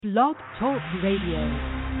Blog Talk Radio.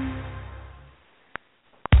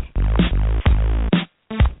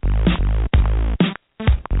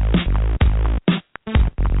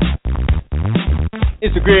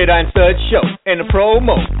 It's the GridironStuds show and the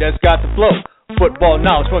promo that's got the flow. Football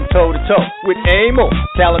knowledge from toe to toe with Amo,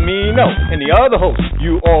 Calamino, and the other host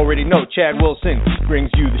you already know, Chad Wilson, brings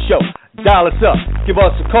you the show. Dial us up, give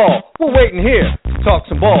us a call. We're waiting here to talk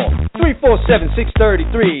some ball.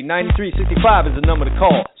 347-633-9365 is the number to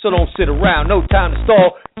call. So don't sit around, no time to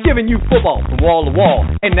stall. Giving you football from wall to wall.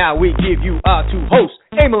 And now we give you our two hosts,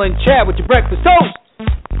 Emil and Chad, with your breakfast toast.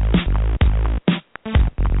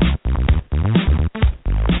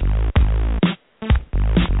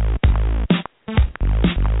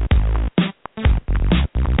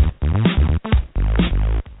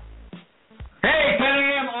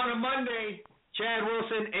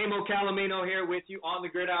 Calamino here with you on the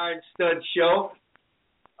GridironStuds show.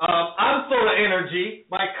 I'm full of energy.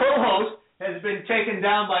 My co-host has been taken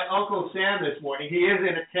down by Uncle Sam this morning. He is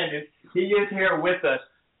in attendance. He is here with us.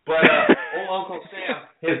 But old Uncle Sam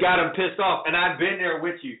has got him pissed off, and I've been there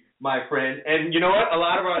with you, my friend. And you know what? A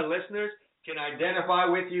lot of our listeners can identify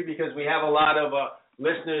with you because we have a lot of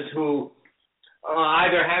listeners who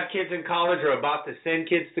either have kids in college or about to send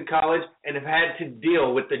kids to college and have had to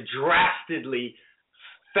deal with the drastically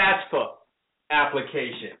FAFSA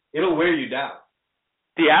application. It'll wear you down.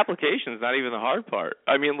 The application is not even the hard part.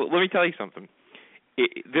 I mean, let me tell you something.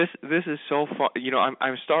 This is so fun. You know,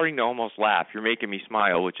 I'm starting to almost laugh. You're making me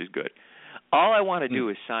smile, which is good. All I want to do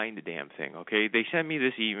is sign the damn thing, okay? They sent me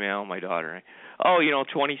this email, my daughter.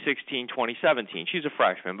 2016, 2017. She's a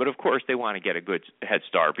freshman, but of course they want to get a good head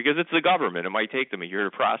start because it's the government. It might take them a year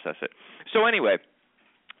to process it. So anyway,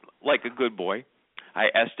 like a good boy, I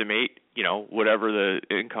estimate, whatever the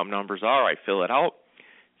income numbers are. I fill it out.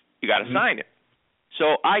 You got to sign it.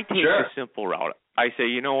 So I take the simple route. I say,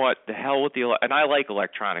 you know what, the hell with and I like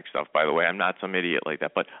electronic stuff, by the way. I'm not some idiot like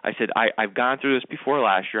that. But I said, I've gone through this before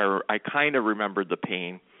last year. I kind of remembered the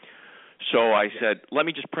pain. So I said, let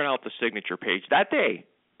me just print out the signature page that day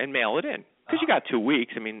and mail it in. Because you got 2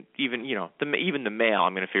 weeks. I mean, even the mail,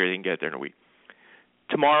 I'm going to figure they can get it there in a week.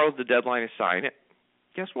 Tomorrow the deadline is sign it.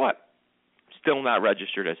 Guess what? Still not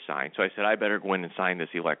registered as signed. So I said, I better go in and sign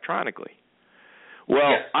this electronically.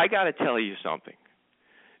 Well, I got to tell you something.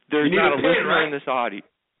 There's not a listener in this audience.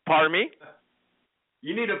 Pardon me?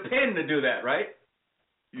 You need a PIN to do that, right?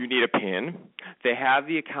 You need a PIN. They have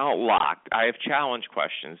the account locked. I have challenge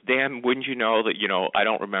questions. Damn, wouldn't you know that, I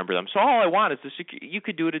don't remember them. So all I want is you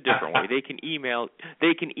could do it a different way. They can email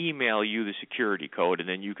you the security code, and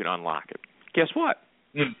then you can unlock it. Guess what?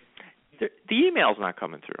 The email's not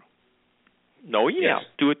coming through. No email.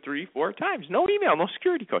 Yes. Do it 3-4 times. No email, no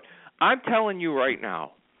security code. I'm telling you right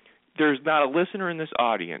now, there's not a listener in this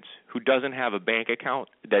audience who doesn't have a bank account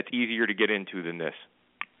that's easier to get into than this.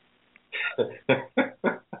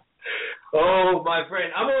 Oh, my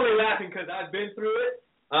friend. I'm only laughing because I've been through it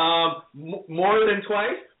more than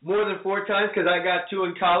twice, more than 4 times because I got 2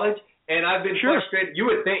 in college, and I've been frustrated. You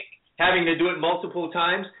would think having to do it multiple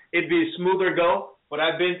times, it'd be a smoother go, but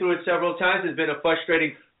I've been through it several times. It's been a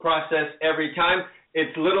frustrating process every time.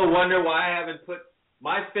 It's little wonder why I haven't put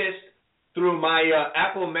my fist through my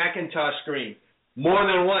Apple Macintosh screen more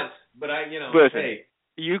than once. But listen, hey.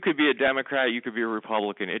 You could be a Democrat, you could be a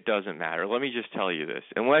Republican. It doesn't matter. Let me just tell you this.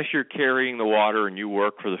 Unless you're carrying the water and you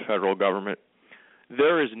work for the federal government,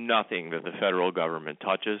 there is nothing that the federal government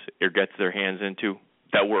touches or gets their hands into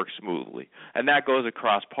that works smoothly. And that goes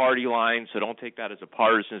across party lines, so don't take that as a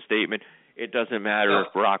partisan statement. It doesn't matter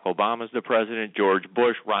if Barack Obama's the president, George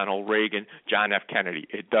Bush, Ronald Reagan, John F. Kennedy.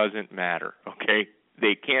 It doesn't matter, okay?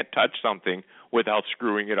 They can't touch something without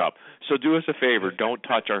screwing it up. So do us a favor. Don't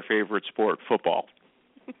touch our favorite sport, football.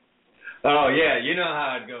 Oh, yeah. You know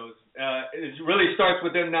how it goes. It really starts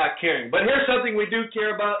with them not caring. But here's something we do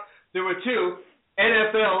care about. There were 2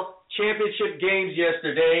 NFL championship games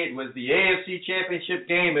yesterday. It was the AFC championship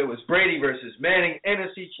game. It was Brady versus Manning.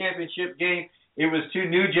 NFC championship game. It was 2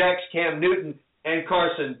 New Jacks, Cam Newton and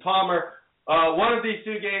Carson Palmer. One of these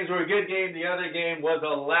 2 games were a good game. The other game was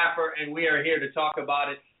a laugher, and we are here to talk about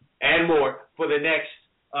it and more for the next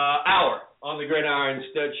hour on the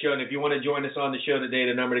GridironStuds show. And if you want to join us on the show today,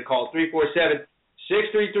 the number to call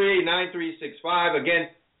 347-633-9365. Again,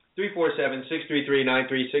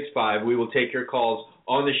 347-633-9365. We will take your calls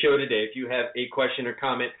on the show today. If you have a question or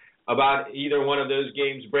comment about either one of those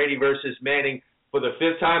games, Brady versus Manning, for the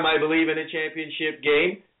 5th time, I believe, in a championship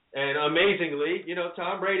game. And amazingly,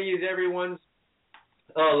 Tom Brady is everyone's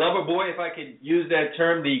lover boy, if I could use that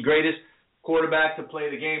term, the greatest quarterback to play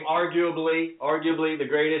the game. Arguably the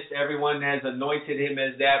greatest. Everyone has anointed him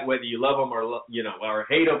as that, whether you love him or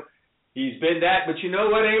hate him. He's been that. But you know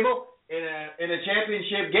what, Abel? In a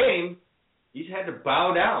championship game, he's had to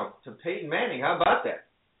bow down to Peyton Manning. How about that?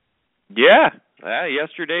 Yeah.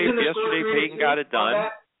 Yesterday Peyton got it done.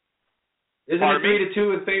 Isn't it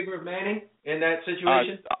 3-2 in favor of Manning in that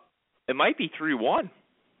situation? It might be 3-1.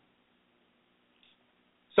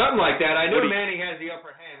 Something like that. I know Manning has the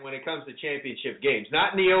upper hand when it comes to championship games.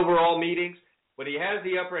 Not in the overall meetings, but he has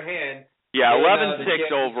the upper hand. Yeah,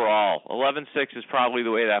 11-6 overall. 11-6 is probably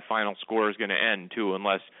the way that final score is going to end, too,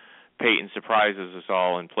 unless Peyton surprises us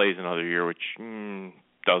all and plays another year, which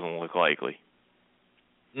doesn't look likely.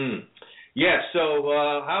 Yes, so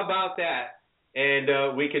how about that?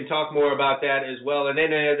 And we can talk more about that as well. And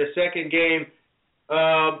then the second game,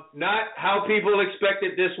 not how people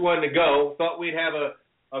expected this one to go. Thought we'd have a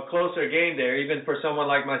closer game there, even for someone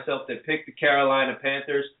like myself that picked the Carolina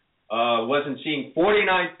Panthers. Wasn't seeing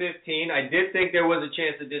 49-15. I did think there was a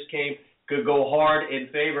chance that this game could go hard in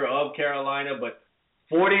favor of Carolina, but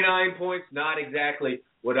 49 points, not exactly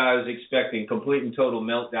what I was expecting. Complete and total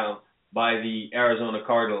meltdown by the Arizona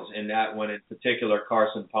Cardinals in that one, in particular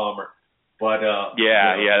Carson Palmer. But that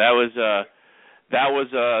was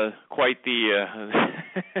quite the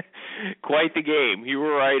game. You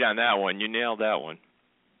were right on that one. You nailed that one.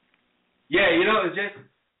 Yeah, it's just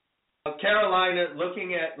Carolina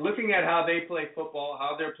looking at how they play football,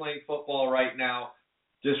 how they're playing football right now.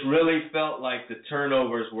 Just really felt like the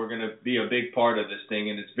turnovers were going to be a big part of this thing,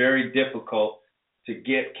 and it's very difficult to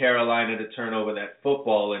get Carolina to turn over that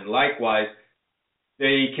football. And likewise,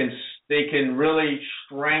 they can really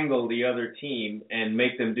strangle the other team and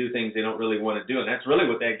make them do things they don't really want to do, and that's really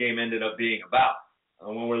what that game ended up being about.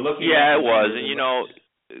 When we're looking, it was, and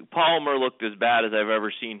Palmer looked as bad as I've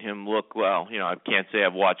ever seen him look. Well, I can't say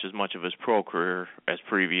I've watched as much of his pro career as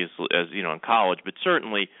previously as in college, but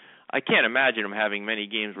certainly I can't imagine him having many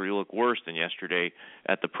games where he looked worse than yesterday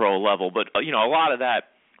at the pro level. But, a lot of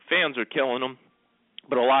that, fans are killing him,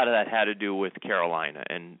 but a lot of that had to do with Carolina.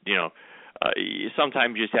 And,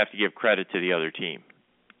 sometimes you just have to give credit to the other team.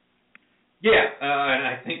 Yeah, and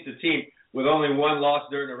I think the team with only one loss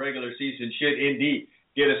during the regular season should indeed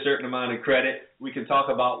get a certain amount of credit. We can talk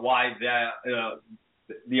about why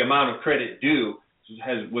the amount of credit due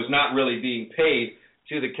was not really being paid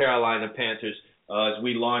to the Carolina Panthers as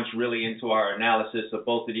we launch really into our analysis of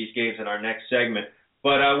both of these games in our next segment.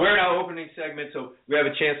 But we're in our opening segment, so we have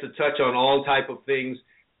a chance to touch on all type of things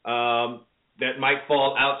that might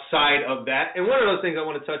fall outside of that. And one of those things I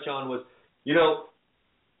want to touch on was,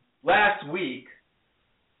 last week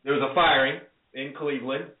there was a firing in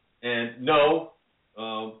Cleveland, and no,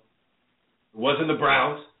 it wasn't the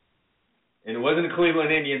Browns, and it wasn't the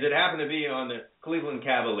Cleveland Indians. It happened to be on the Cleveland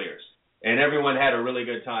Cavaliers. And everyone had a really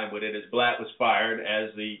good time with it as Blatt was fired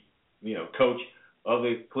as the, coach of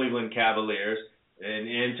the Cleveland Cavaliers, and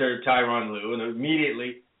entered Tyronn Lue. And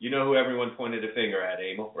immediately, who everyone pointed a finger at,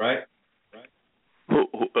 Emil, right?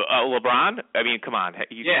 LeBron? I mean, come on.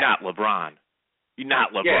 He's not LeBron. You're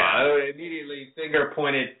not LeBron. Yeah, immediately finger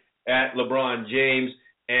pointed at LeBron James,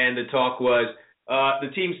 and the talk was, the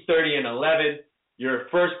team's 30-11. You're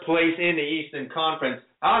first place in the Eastern Conference.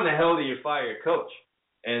 How in the hell do you fire your coach?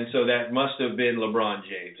 And so that must have been LeBron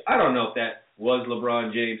James. I don't know if that was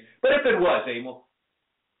LeBron James, but if it was, Emil,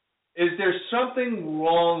 is there something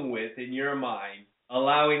wrong with, in your mind,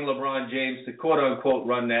 allowing LeBron James to quote-unquote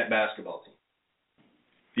run that basketball team?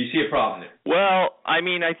 Do you see a problem there? Well, I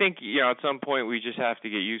think, at some point we just have to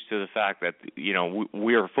get used to the fact that,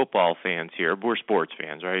 we're football fans here. We're sports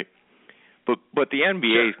fans, right? But the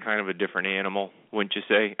NBA is kind of a different animal, wouldn't you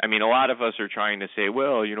say? A lot of us are trying to say,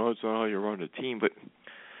 well, it's not how you run a team, but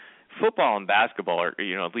football and basketball are,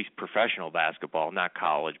 at least professional basketball, not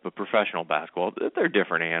college, but professional basketball, they're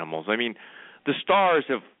different animals. The stars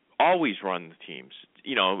have always run the teams.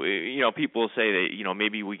 People say that,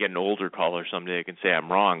 maybe we get an older caller someday that can say I'm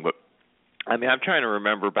wrong, but I'm trying to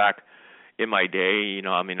remember back in my day,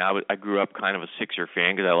 I grew up kind of a Sixer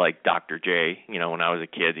fan because I liked Dr. J. When I was a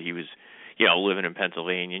kid, he was, living in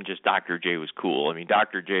Pennsylvania, and just Dr. J was cool.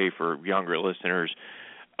 Dr. J, for younger listeners,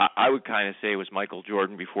 I would kind of say was Michael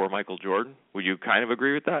Jordan before Michael Jordan. Would you kind of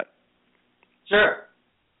agree with that? Sure.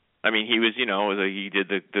 He was, he did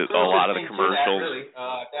a lot of the commercials. Really,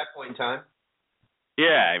 at that point in time.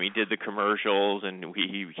 Yeah, he did the commercials, and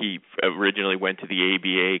he originally went to the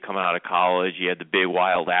ABA coming out of college. He had the big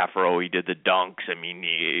wild afro. He did the dunks.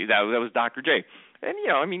 That was Dr. J. And,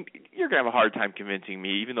 you're going to have a hard time convincing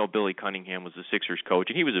me, even though Billy Cunningham was the Sixers coach,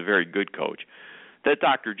 and he was a very good coach, that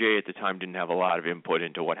Dr. J at the time didn't have a lot of input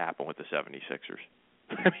into what happened with the 76ers.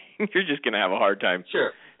 You're just going to have a hard time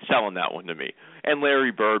selling that one to me. And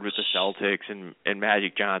Larry Bird with the Celtics and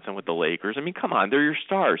Magic Johnson with the Lakers. I mean, come on, they're your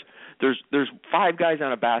stars. There's 5 guys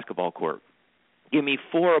on a basketball court. Give me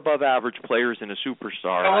 4 above-average players and a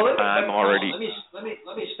superstar. Let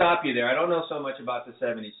me stop you there. I don't know so much about the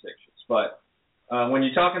 76ers, but when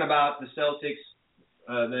you're talking about the Celtics,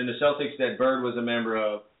 then the Celtics that Bird was a member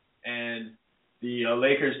of, and the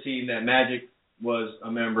Lakers team that Magic was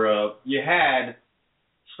a member of, you had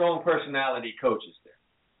strong personality coaches there.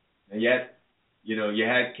 And yet, you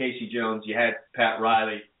had Casey Jones, you had Pat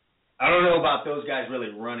Riley. I don't know about those guys really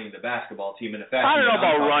running the basketball team. And I don't know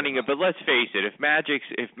about running it, but let's face it. If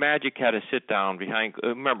Magic had to sit down behind,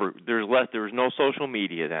 remember there was no social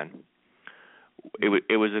media then.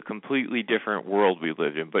 It was a completely different world we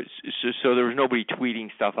lived in. But so there was nobody tweeting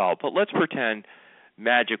stuff out. But let's pretend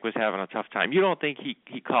Magic was having a tough time. You don't think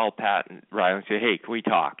he called Pat and Riley and said, "Hey, can we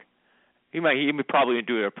talk?" He probably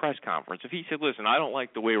do it at a press conference. If he said, "Listen, I don't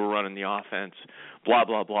like the way we're running the offense, blah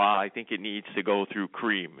blah blah. I think it needs to go through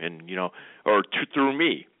Cream and or through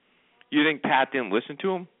me." You think Pat didn't listen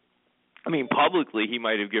to him? I mean, publicly he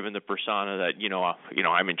might have given the persona that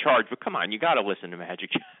I'm in charge, but come on, you got to listen to Magic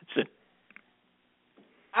Johnson.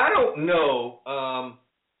 I don't know. I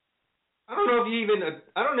don't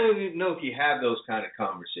even know if you have those kind of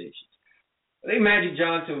conversations. I think Magic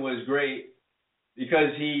Johnson was great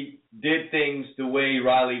because he did things the way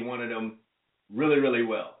Riley wanted them really, really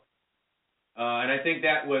well. And I think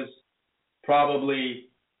that was probably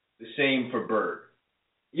the same for Bird.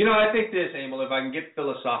 I think this, Emil, if I can get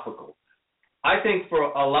philosophical, I think for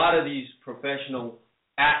a lot of these professional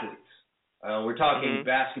athletes, we're talking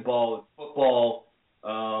basketball, football,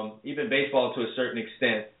 even baseball to a certain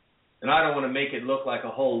extent, and I don't want to make it look like a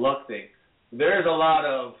whole luck thing. There's a lot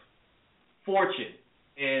of fortune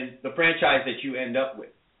in the franchise that you end up with.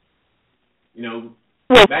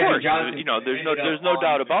 Well, Magic Johnson. There's no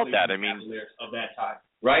doubt about that. I mean, of that time,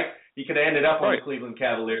 right? He could have ended up on the Cleveland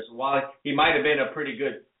Cavaliers. While he might have been a pretty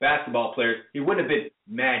good basketball player, he wouldn't have been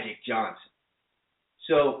Magic Johnson.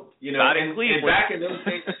 So not in Cleveland. And back in those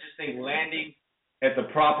days, I just think landing at the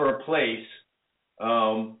proper place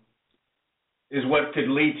is what could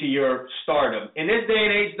lead to your stardom. In this day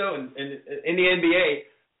and age, though, in the NBA,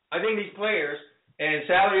 I think these players, and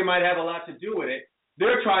salary might have a lot to do with it,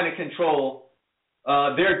 they're trying to control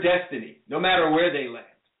their destiny, no matter where they land.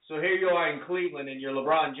 So here you are in Cleveland, and you're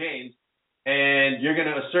LeBron James, and you're going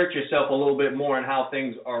to assert yourself a little bit more in how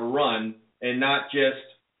things are run and not just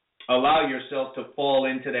allow yourself to fall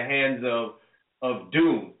into the hands of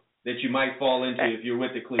doom that you might fall into if you're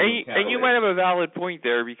with the Cleveland Cavaliers. And you might have a valid point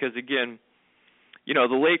there because, again,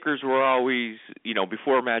 the Lakers were always,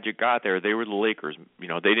 before Magic got there, they were the Lakers. They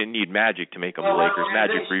didn't need Magic to make them the Lakers.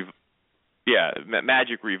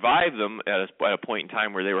 Magic revived them at a point in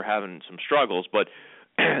time where they were having some struggles, but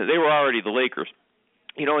they were already the Lakers.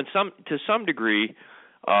 To some degree,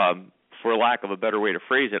 for lack of a better way to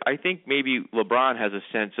phrase it, I think maybe LeBron has a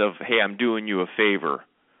sense of, hey, I'm doing you a favor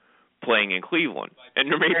playing in Cleveland. And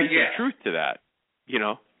there may be some truth to that,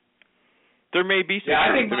 There may be some truth.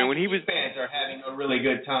 I think when fans are having a really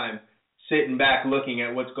good time sitting back looking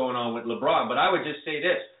at what's going on with LeBron. But I would just say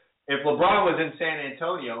this. If LeBron was in San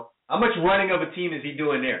Antonio, how much running of a team is he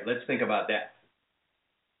doing there? Let's think about that.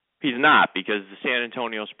 He's not, because the San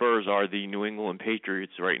Antonio Spurs are the New England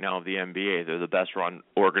Patriots right now of the NBA. They're the best-run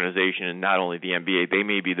organization, and not only the NBA, they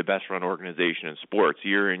may be the best-run organization in sports.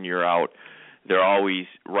 Year in, year out, they're always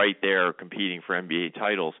right there competing for NBA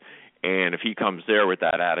titles. And if he comes there with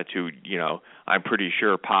that attitude, I'm pretty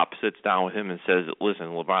sure Pop sits down with him and says, listen,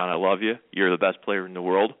 LeBron, I love you. You're the best player in the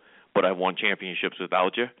world, but I've won championships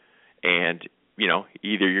without you. And,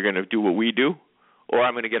 either you're going to do what we do, or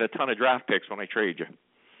I'm going to get a ton of draft picks when I trade you.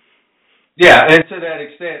 Yeah, and to that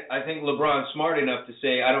extent, I think LeBron's smart enough to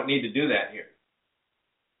say, I don't need to do that here.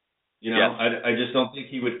 I just don't think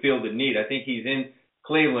he would feel the need. I think he's in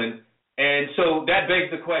Cleveland. And so that begs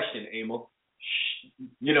the question, Emil.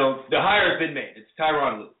 The hire has been made. It's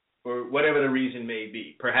Tyronn Lue, for whatever the reason may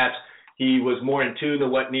be. Perhaps he was more in tune to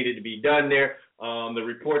what needed to be done there. The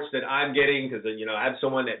reports that I'm getting, because I have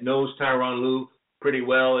someone that knows Tyronn Lue pretty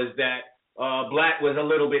well, is that Black was a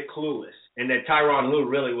little bit clueless, and that Tyronn Lue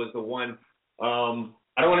really was the one,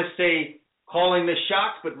 I don't want to say calling the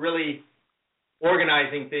shots, but really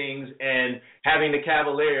organizing things and having the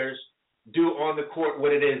Cavaliers do on the court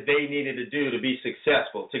what it is they needed to do to be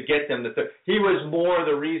successful, to get them to He was more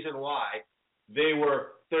the reason why they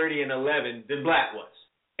were 30-11 than Black was.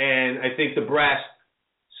 And I think the brass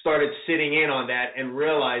started sitting in on that and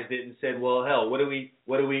realized it and said, well, hell, what are we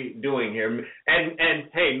doing here? And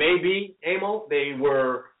hey, maybe, Emil, they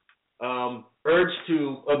were urged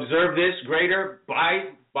to observe this greater by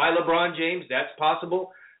LeBron James. That's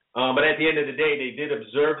possible. But at the end of the day, they did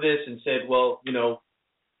observe this and said, well,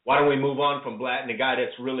 why don't we move on from Blatt, and the guy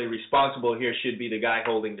that's really responsible here should be the guy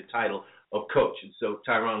holding the title of coach. And so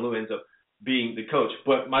Tyronn Lue ends up being the coach.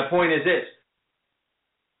 But my point is this.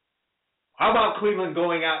 How about Cleveland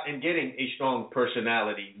going out and getting a strong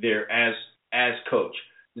personality there as coach?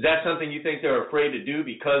 Is that something you think they're afraid to do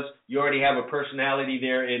because you already have a personality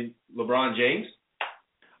there in LeBron James?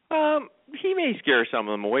 He may scare some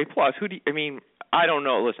of them away. Plus, I don't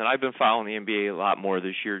know. Listen, I've been following the NBA a lot more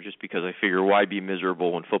this year just because I figure why be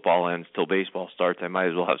miserable when football ends till baseball starts? I might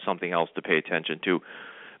as well have something else to pay attention to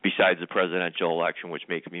besides the presidential election, which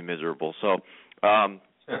makes me miserable. So, from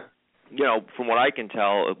what I can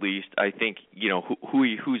tell, at least, I think,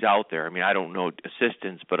 who's out there. I don't know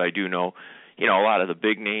assistants, but I do know, a lot of the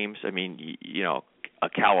big names. A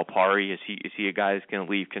Calipari, is he a guy that's going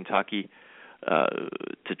to leave Kentucky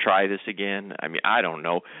to try this again? I don't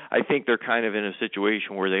know. I think they're kind of in a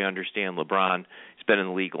situation where they understand LeBron. He's been in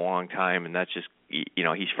the league a long time, and that's just,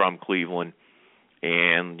 he's from Cleveland,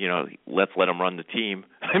 and, let's let him run the team.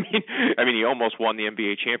 He almost won the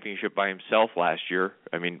NBA championship by himself last year.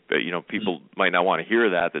 People might not want to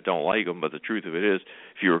hear that don't like him, but the truth of it is,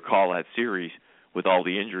 if you recall that series, with all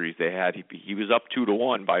the injuries they had, he was up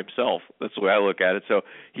 2-1 by himself. That's the way I look at it. So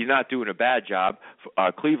he's not doing a bad job.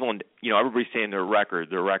 Cleveland, everybody's saying their record,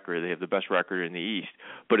 they have the best record in the East.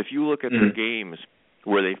 But if you look at their games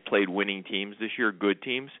where they've played winning teams this year, good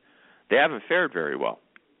teams, they haven't fared very well.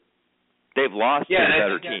 They've lost to the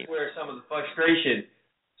better teams. That's where some of the frustration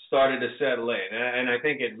started to settle in, and I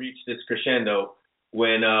think it reached its crescendo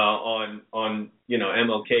when on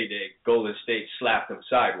MLK Day, Golden State slapped them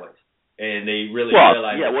sideways. And they really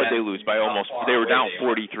realized what they lose by almost. They were down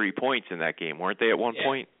 43 points in that game, weren't they? At one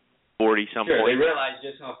point, 40-some points. They realized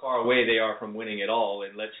just how far away they are from winning it all,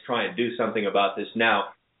 and let's try and do something about this now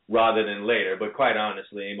rather than later. But quite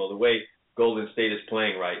honestly, Emil, the way Golden State is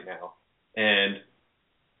playing right now, and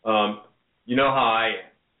you know how I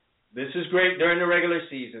am. This is great during the regular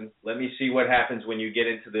season. Let me see what happens when you get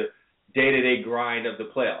into the day-to-day grind of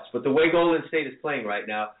the playoffs. But the way Golden State is playing right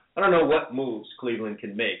now, I don't know what moves Cleveland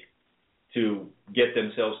can make to get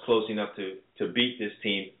themselves close enough to beat this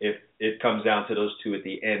team if it comes down to those two at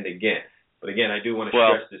the end again. But again, I do want to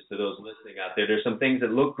stress this to those listening out there. There's some things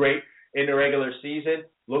that look great in the regular season,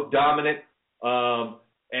 look dominant,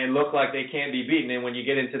 and look like they can be beaten. And when you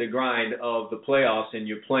get into the grind of the playoffs and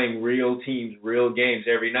you're playing real teams, real games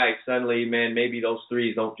every night, suddenly, man, maybe those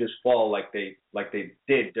threes don't just fall like they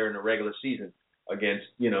did during the regular season against,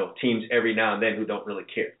 teams every now and then who don't really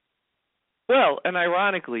care. Well, and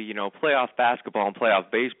ironically, playoff basketball and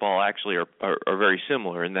playoff baseball actually are very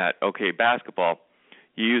similar in that, basketball,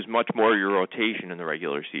 you use much more of your rotation in the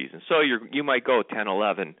regular season. So you might go 10,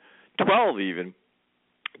 11, 12 even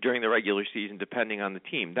during the regular season, depending on the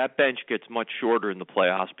team. That bench gets much shorter in the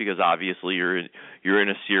playoffs because obviously you're in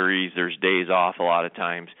a series. There's days off a lot of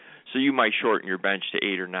times. So you might shorten your bench to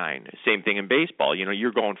 8 or 9. Same thing in baseball.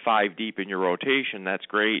 You're going 5 deep in your rotation. That's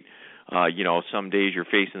great. Some days you're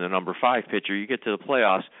facing the number 5 pitcher. You get to the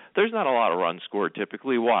playoffs, there's not a lot of runs scored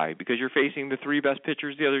typically. Why? Because you're facing the 3 best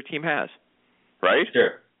pitchers the other team has, right?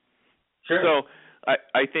 Sure. So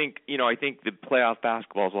I think the playoff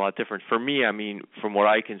basketball is a lot different. For me, from what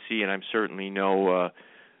I can see, and I'm certainly no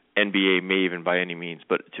NBA maven by any means,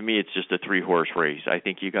 but to me it's just a 3-horse race. I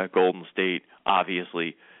think you got Golden State,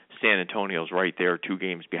 obviously. San Antonio's right there, 2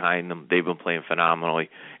 games behind them. They've been playing phenomenally.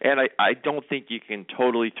 And I don't think you can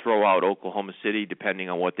totally throw out Oklahoma City depending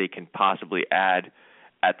on what they can possibly add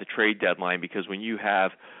at the trade deadline, because when you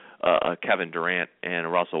have Kevin Durant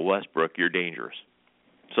and Russell Westbrook, you're dangerous.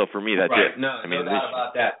 So for me, that's right. it. No doubt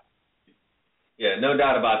about that. Yeah, no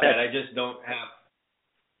doubt about that. I just don't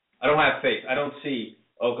have faith. I don't see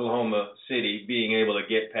Oklahoma City being able to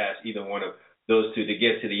get past either one of those two to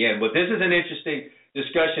get to the end. But this is an interesting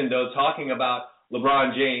discussion, though, talking about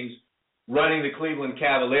LeBron James running the Cleveland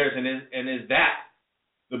Cavaliers, and is that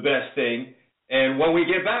the best thing? And when we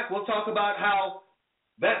get back, we'll talk about how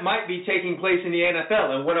that might be taking place in the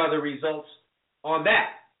NFL and what are the results on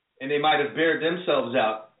that. And they might have bared themselves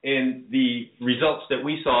out in the results that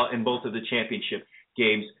we saw in both of the championship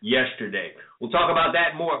games yesterday. We'll talk about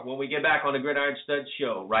that more when we get back on the Gridiron Studs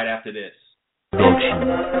show right after this.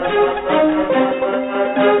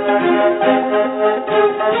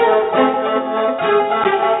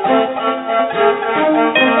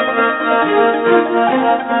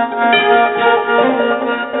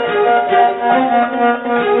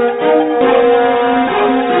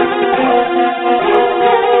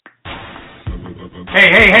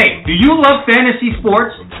 Hey, do you love fantasy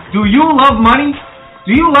sports? Do you love money?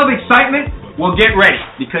 Do you love excitement? Well, get ready,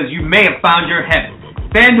 because you may have found your heaven.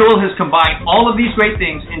 FanDuel has combined all of these great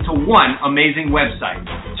things into one amazing website.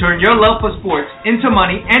 Turn your love for sports into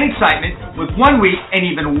money and excitement with 1 week and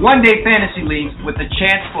even 1 day fantasy leagues with a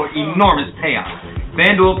chance for enormous payouts.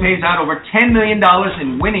 FanDuel pays out over $10 million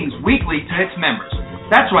in winnings weekly to its members.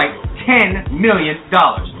 That's right, $10 million.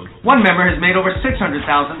 One member has made over $600,000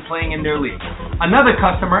 playing in their league. Another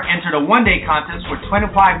customer entered a 1 day contest for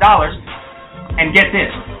 $25 and get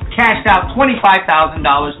this, cashed out $25,000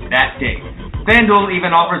 that day. FanDuel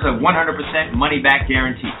even offers a 100% money-back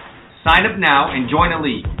guarantee. Sign up now and join a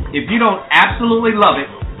league. If you don't absolutely love it,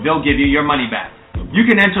 they'll give you your money back. You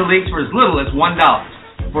can enter leagues for as little as $1.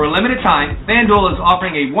 For a limited time, FanDuel is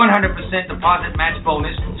offering a 100% deposit match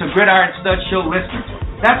bonus to Gridiron Studs Show listeners.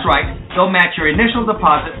 That's right, they'll match your initial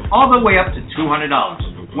deposit all the way up to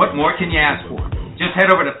 $200. What more can you ask for? Just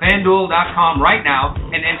head over to FanDuel.com right now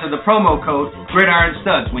and enter the promo code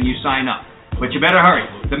GridironStuds when you sign up. But you better hurry.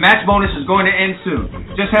 The match bonus is going to end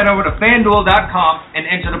soon. Just head over to FanDuel.com and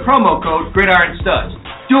enter the promo code GridironStuds.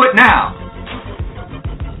 Do it now.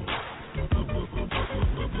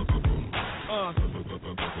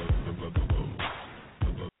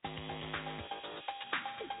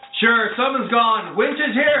 Sure, summer's gone,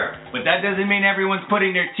 winter's here, but that doesn't mean everyone's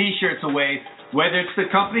putting their t-shirts away. Whether it's the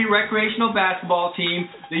company recreational basketball team,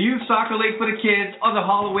 the youth soccer league for the kids, or the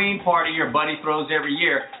Halloween party your buddy throws every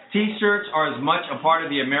year, t-shirts are as much a part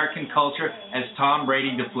of the American culture as Tom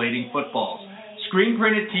Brady deflating footballs.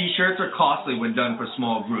 Screen-printed t-shirts are costly when done for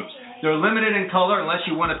small groups. They're limited in color unless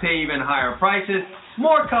you want to pay even higher prices.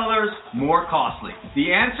 More colors, more costly.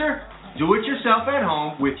 The answer? Do it yourself at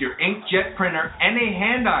home with your inkjet printer and a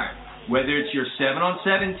hand iron. Whether it's your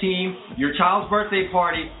 7-on-7 team, your child's birthday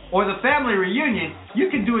party, or the family reunion, you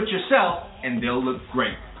can do it yourself and they'll look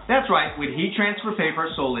great. That's right, with heat transfer paper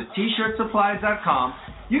sold at tshirtsupplies.com,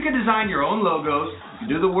 you can design your own logos, you can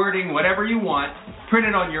do the wording whatever you want, print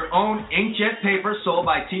it on your own inkjet paper sold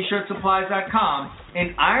by tshirtsupplies.com,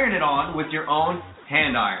 and iron it on with your own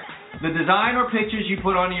hand iron. The design or pictures you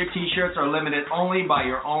put onto your t-shirts are limited only by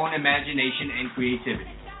your own imagination and creativity.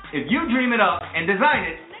 If you dream it up and design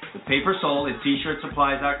it, the paper sold at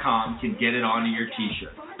tshirtsupplies.com can get it onto your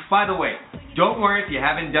t-shirt. By the way, don't worry if you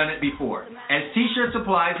haven't done it before. As T-Shirt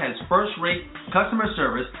Supplies has first-rate customer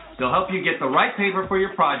service, they'll help you get the right paper for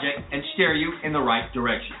your project and steer you in the right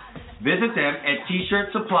direction. Visit them at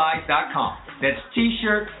tshirtsupplies.com. That's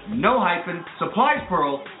t-shirt, no hyphen, supplies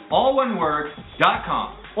plural, all one word,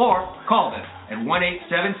 .com. Or call them at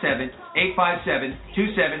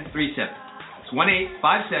 1-877-857-2737. It's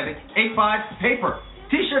 1-857-85-PAPER.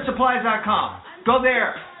 tshirtsupplies.com. Go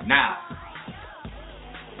there now.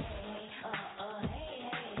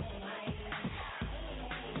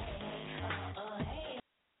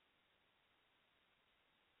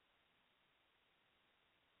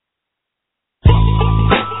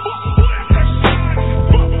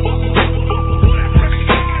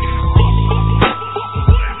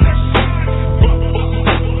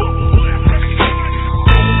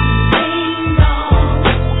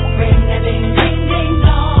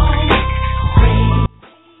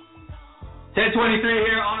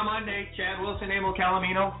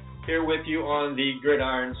 Calamino here with you on the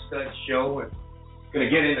Gridiron Studs Show. We're going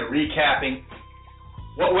to get into recapping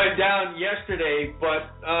what went down yesterday,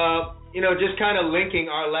 but just kind of linking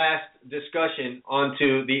our last discussion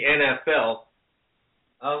onto the NFL.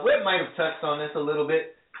 We might have touched on this a little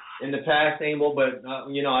bit in the past, Abel, but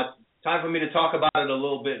time for me to talk about it a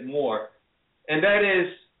little bit more. And that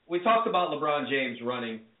is, we talked about LeBron James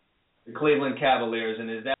running the Cleveland Cavaliers,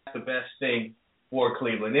 and is that the best thing for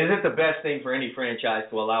Cleveland? Is it the best thing for any franchise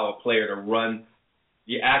to allow a player to run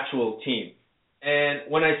the actual team? And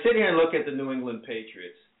when I sit here and look at the New England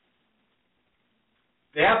Patriots,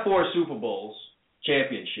 they have 4 Super Bowls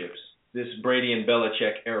championships, this Brady and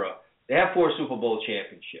Belichick era. They have 4 Super Bowl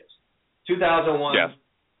championships, 2001, yeah.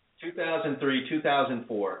 2003,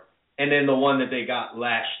 2004, and then the one that they got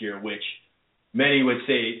last year, which many would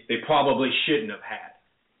say they probably shouldn't have had.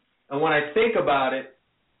 And when I think about it,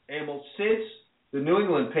 Abel, since the New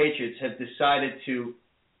England Patriots have decided to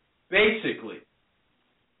basically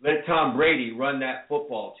let Tom Brady run that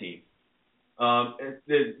football team, at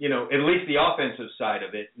least the offensive side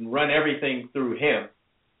of it, and run everything through him,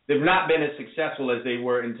 they've not been as successful as they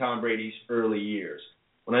were in Tom Brady's early years.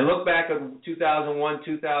 When I look back at 2001,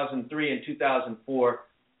 2003, and 2004,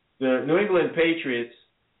 the New England Patriots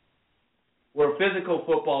were a physical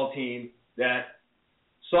football team that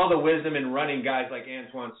saw the wisdom in running guys like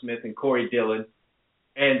Antoine Smith and Corey Dillon,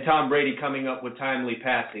 and Tom Brady coming up with timely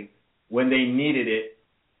passing when they needed it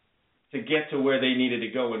to get to where they needed to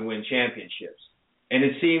go and win championships. And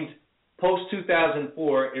it seemed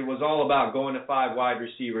post-2004, it was all about going to 5 wide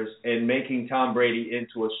receivers and making Tom Brady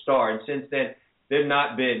into a star. And since then, they've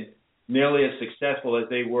not been nearly as successful as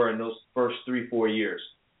they were in those first 3-4 years.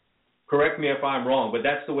 Correct me if I'm wrong, but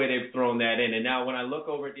that's the way they've thrown that in. And now when I look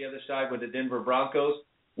over at the other side with the Denver Broncos,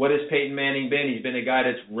 what has Peyton Manning been? He's been a guy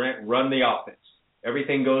that's run the offense.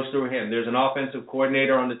 Everything goes through him. There's an offensive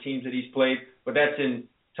coordinator on the teams that he's played, but that's in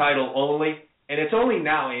title only. And it's only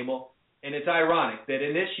now, Emil, and it's ironic that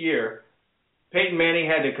in this year, Peyton Manning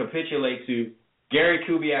had to capitulate to Gary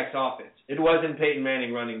Kubiak's offense. It wasn't Peyton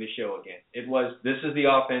Manning running the show again. It was, this is the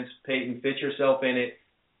offense. Peyton, fit yourself in it.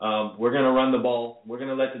 We're going to run the ball. We're going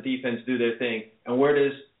to let the defense do their thing. And where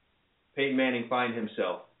does Peyton Manning find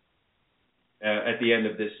himself at the end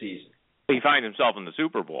of this season? He finds himself in the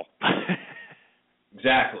Super Bowl.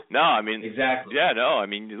 Exactly. No, I mean, exactly. Yeah, no, I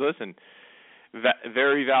mean, listen,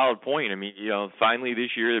 very valid point. I mean, finally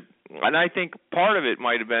this year, and I think part of it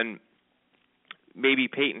might have been maybe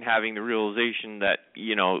Peyton having the realization that,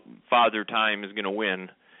 Father Time is going to win,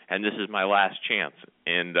 and this is my last chance.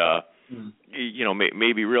 And,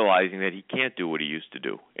 maybe realizing that he can't do what he used to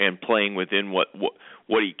do and playing within what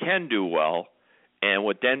he can do well and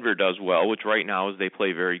what Denver does well, which right now is they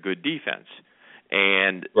play very good defense.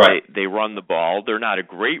 And they run the ball. They're not a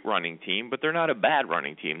great running team, but they're not a bad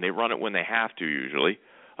running team. They run it when they have to usually.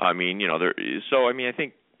 I mean, I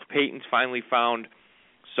think Peyton's finally found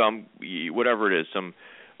some, whatever it is,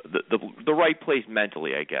 the right place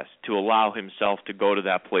mentally, I guess, to allow himself to go to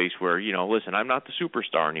that place where, listen, I'm not the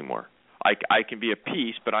superstar anymore. I can be a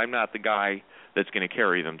piece, but I'm not the guy that's going to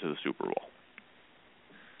carry them to the Super Bowl.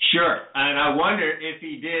 Sure, and I wonder if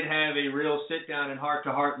he did have a real sit-down and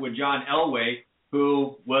heart-to-heart with John Elway,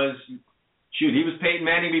 who was, he was Peyton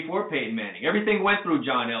Manning before Peyton Manning. Everything went through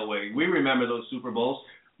John Elway. We remember those Super Bowls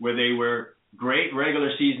where they were great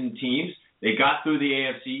regular season teams. They got through the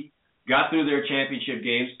AFC, got through their championship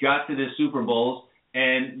games, got to the Super Bowls,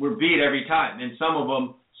 and were beat every time. And some of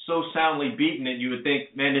them so soundly beaten that you would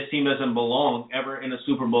think, man, this team doesn't belong ever in a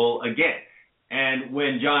Super Bowl again. And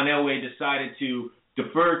when John Elway decided to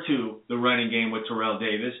defer to the running game with Terrell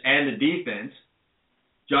Davis and the defense,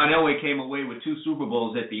 John Elway came away with 2 Super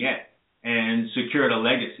Bowls at the end and secured a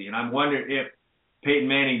legacy. And I'm wondering if Peyton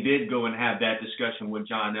Manning did go and have that discussion with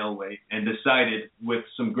John Elway and decided with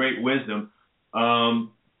some great wisdom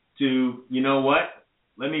to, you know what,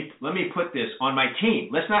 let me put this on my team.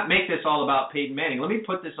 Let's not make this all about Peyton Manning. Let me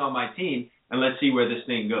put this on my team and let's see where this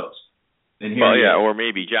thing goes. And or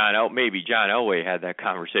maybe John Elway had that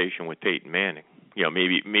conversation with Peyton Manning.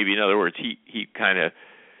 Maybe in other words, he kind of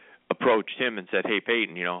approached him and said, "Hey,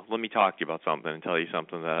 Peyton, let me talk to you about something and tell you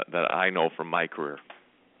something that I know from my career."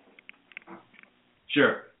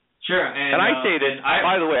 Sure. And I say this,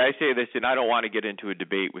 by the way, and I don't want to get into a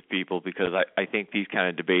debate with people because I think these kind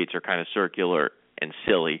of debates are kind of circular and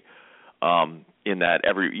silly in that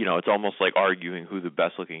it's almost like arguing who the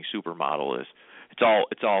best-looking supermodel is.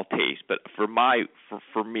 It's all taste. But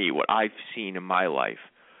for me, what I've seen in my life,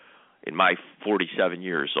 in my 47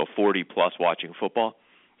 years, so 40-plus watching football,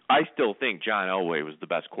 I still think John Elway was the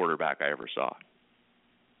best quarterback I ever saw.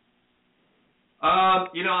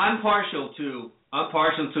 I'm partial to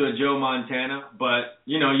a Joe Montana, but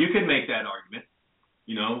you could make that argument.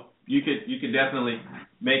 You could definitely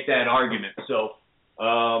make that argument. So,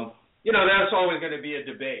 that's always going to be a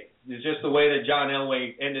debate. It's just the way that John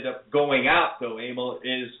Elway ended up going out, though, Emil,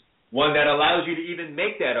 is one that allows you to even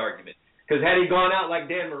make that argument. Because had he gone out like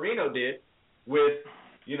Dan Marino did, with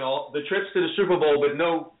the trips to the Super Bowl, but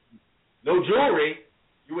no jewelry,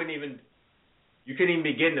 you couldn't even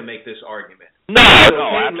begin to make this argument.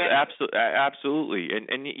 Absolutely.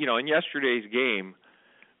 And in yesterday's game,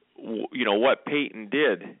 what Peyton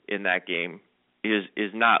did in that game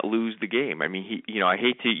is not lose the game. I mean, I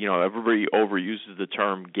hate to, everybody overuses the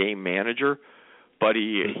term game manager, but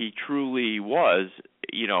he truly was,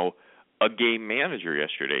 a game manager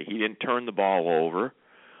yesterday. He didn't turn the ball over,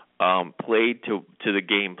 played to the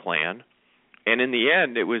game plan, and in the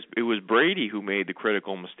end, it was Brady who made the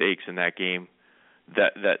critical mistakes in that game.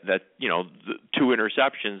 That the 2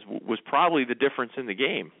 interceptions was probably the difference in the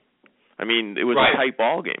game. I mean, it was a tight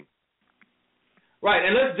ball game. Right,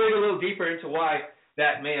 and let's dig a little deeper into why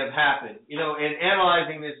that may have happened. In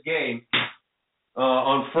analyzing this game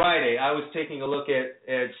on Friday, I was taking a look at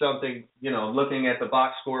something, looking at the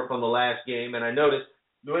box score from the last game, and I noticed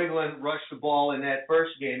New England rushed the ball in that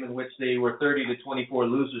first game in which they were 30-24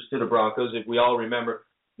 losers to the Broncos. If we all remember,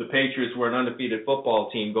 the Patriots were an undefeated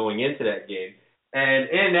football team going into that game. And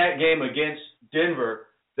in that game against Denver,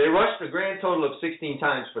 they rushed a grand total of 16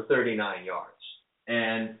 times for 39 yards.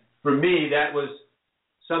 And for me, that was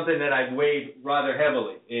something that I weighed rather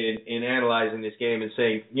heavily in analyzing this game and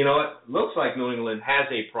saying, you know what, looks like New England has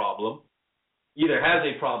a problem, either has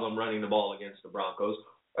a problem running the ball against the Broncos,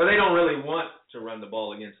 or they don't really want to run the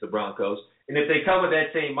ball against the Broncos. And if they come with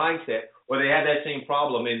that same mindset, or they have that same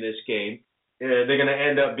problem in this game, they're going to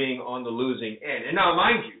end up being on the losing end. And now,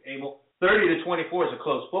 mind you, Abel, 30-24 is a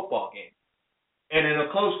close football game. And in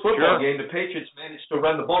a close football game, the Patriots managed to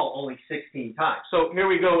run the ball only 16 times. So here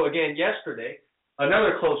we go again yesterday,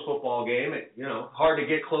 another close football game. You know, hard to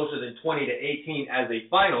get closer than 20-18 as a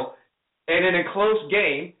final. And in a close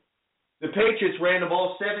game, the Patriots ran the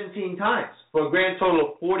ball 17 times for a grand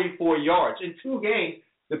total of 44 yards. In 2 games,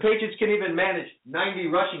 the Patriots can even manage 90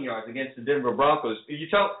 rushing yards against the Denver Broncos.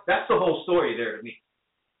 That's the whole story there to me.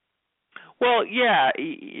 Well, yeah,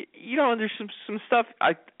 you know, there's some stuff.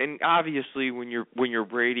 And obviously, when you're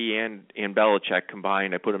Brady and Belichick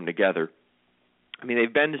combined, I put them together. I mean,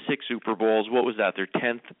 they've been to 6 Super Bowls. What was that? Their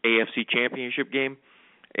 10th AFC Championship game,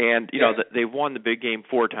 and you know they've won the big game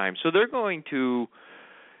 4 times. So they're going to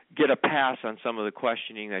get a pass on some of the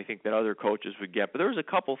questioning I think that other coaches would get. But there was a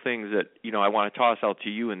couple things that, you know, I want to toss out to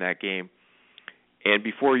you in that game. And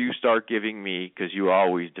before you start giving me, because you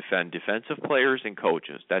always defend defensive players and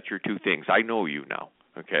coaches, that's your 2 things. I know you now,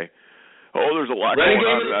 okay? Oh, there's a lot going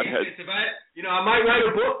on in that head. I might write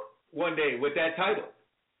a book one day with that title.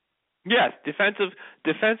 Yes, defensive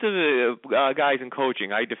guys in coaching,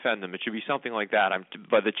 I defend them. It should be something like that.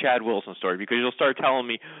 But the Chad Wilson story, because you'll start telling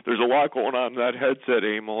me there's a lot going on in that headset,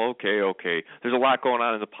 Emil. Okay. There's a lot going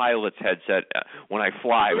on in the pilot's headset when I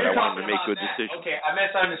fly, but I wanted to make good decisions. Okay, I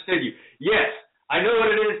misunderstood you. Yes, I know what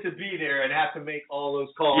it is to be there and have to make all those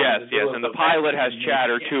calls. Yes, and the pilot has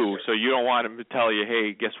chatter too, so you don't want him to tell you,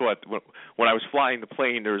 hey, guess what? When I was flying the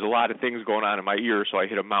plane, there was a lot of things going on in my ear, so I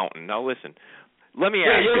hit a mountain. Now listen. Let me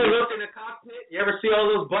ask you. You ever look in the cockpit? You ever see all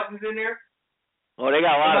those buttons in there? Oh, they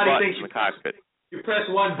got a lot of buttons in the cockpit. You press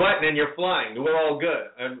one button and you're flying. We're all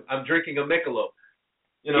good. I'm drinking a Michelob.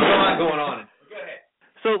 You know, there's a lot going on. Go ahead.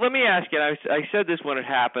 So let me ask you. I said this when it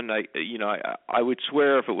happened. I would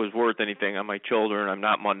swear if it was worth anything on my children. I'm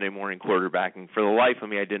not Monday morning quarterbacking. For the life of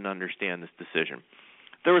me, I didn't understand this decision.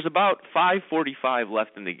 There was about 5:45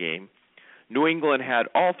 left in the game. New England had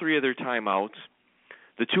all 3 of their timeouts,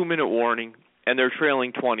 the 2-minute warning, and they're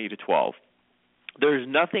trailing 20-12. There's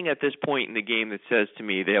nothing at this point in the game that says to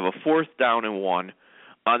me they have a 4th down and 1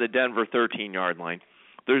 on the Denver 13-yard line.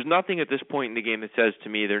 There's nothing at this point in the game that says to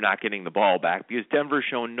me they're not getting the ball back, because Denver's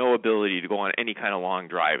shown no ability to go on any kind of long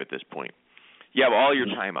drive at this point. You have all your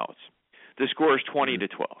timeouts. The score is 20-12.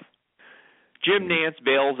 Jim Nantz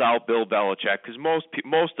bails out Bill Belichick, because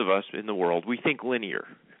most of us in the world, we think linear.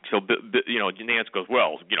 So, Nantz goes,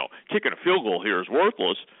 well, kicking a field goal here is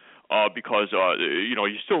worthless, because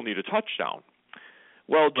you still need a touchdown.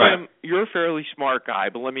 Well, Jim, You're a fairly smart guy,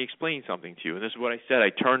 but let me explain something to you. And this is what I said. I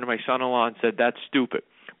turned to my son-in-law and said, that's stupid.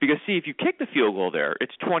 Because, see, if you kick the field goal there,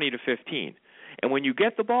 it's 20-15. And when you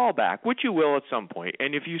get the ball back, which you will at some point,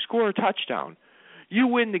 and if you score a touchdown, you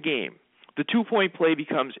win the game. The 2-point play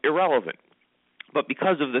becomes irrelevant. But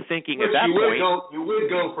because of the thinking at that point... You would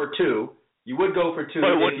go for 2. You would go for 2.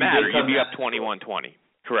 But it wouldn't matter. You'd be up 21-20.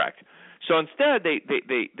 Correct. So instead,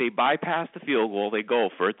 they bypass the field goal. They go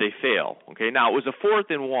for it. They fail. Okay. Now, it was a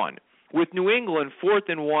 4th and 1. With New England, 4th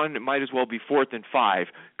and 1, it might as well be 4th and 5,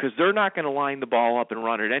 because they're not going to line the ball up and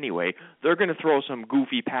run it anyway. They're going to throw some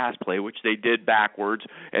goofy pass play, which they did backwards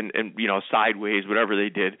and sideways, whatever they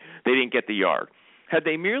did. They didn't get the yard. Had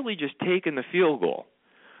they merely just taken the field goal,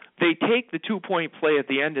 they take the 2-point play at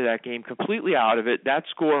the end of that game completely out of it. That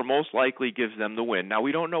score most likely gives them the win. Now,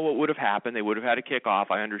 we don't know what would have happened. They would have had a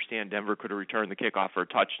kickoff. I understand Denver could have returned the kickoff for a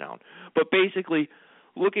touchdown. But basically,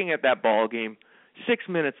 looking at that ball game, 6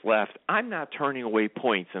 minutes left, I'm not turning away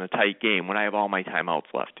points in a tight game when I have all my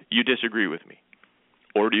timeouts left. You disagree with me?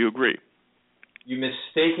 Or do you agree? You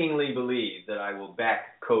mistakenly believe that I will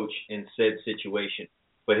back coach in said situation.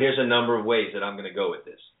 But here's a number of ways that I'm going to go with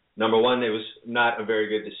this. Number one, it was not a very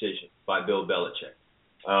good decision by Bill Belichick.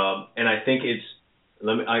 And I think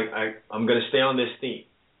I'm going to stay on this theme.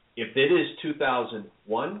 If it is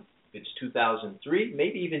 2001, if it's 2003,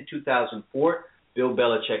 maybe even 2004, Bill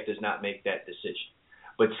Belichick does not make that decision.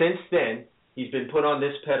 But since then, he's been put on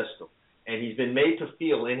this pedestal, and he's been made to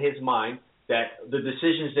feel in his mind that the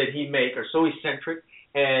decisions that he makes are so eccentric,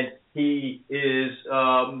 and he is,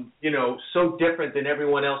 so different than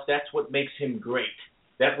everyone else. That's what makes him great.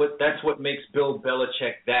 That's what makes Bill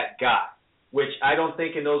Belichick that guy, which I don't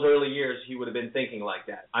think in those early years he would have been thinking like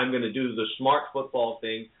that. I'm going to do the smart football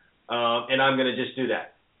thing, and I'm going to just do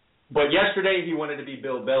that. But yesterday he wanted to be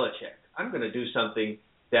Bill Belichick. I'm going to do something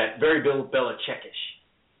that very Bill Belichickish.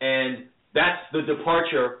 And that's the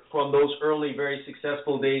departure from those early, very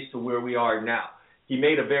successful days to where we are now. He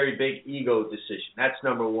made a very big ego decision. That's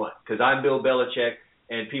number one, because I'm Bill Belichick,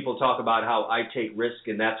 and people talk about how I take risk,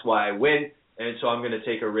 and that's why I win, and so I'm going to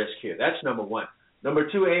take a risk here. That's number one. Number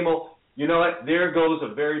two, Emil, you know what? There goes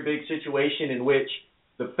a very big situation in which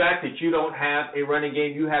the fact that you don't have a running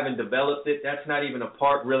game, you haven't developed it, that's not even a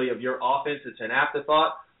part really of your offense, it's an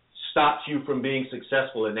afterthought, stops you from being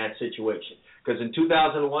successful in that situation. Because in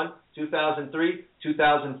 2001, 2003,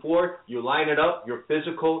 2004, you line it up, you're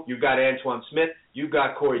physical, you've got Antoine Smith, you've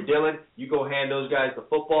got Corey Dillon, you go hand those guys the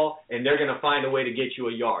football, and they're going to find a way to get you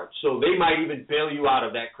a yard. So they might even bail you out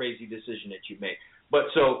of that crazy decision that you make. But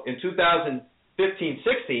so in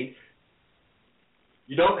 2015-16,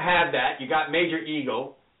 you don't have that. You got major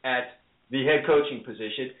ego at the head coaching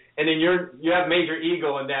position, and then you have major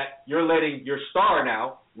ego in that you're letting your star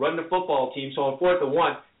now run the football team. So on 4th and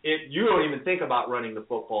 1, you don't even think about running the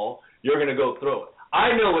football. You're going to go through it.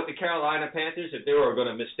 I know what the Carolina Panthers, if they were going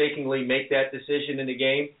to mistakenly make that decision in the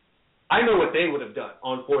game, I know what they would have done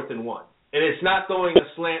on 4th and 1. And it's not throwing a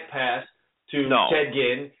slant pass to Ted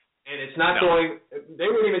Ginn, and it's not throwing – they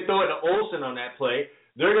wouldn't even throw it to Olsen on that play.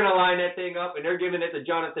 They're going to line that thing up, and they're giving it to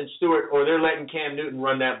Jonathan Stewart, or they're letting Cam Newton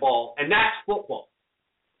run that ball. And that's football.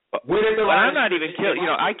 But I'm not even kill. You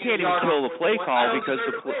know, I can't even kill the play call because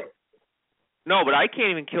no, but I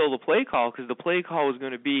can't even kill the play call because the play call is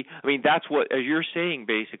going to be. I mean, that's what, as you're saying,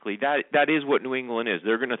 basically that is what New England is.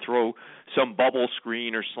 They're going to throw some bubble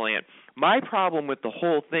screen or slant. My problem with the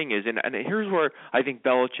whole thing is, and here's where I think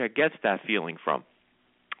Belichick gets that feeling from.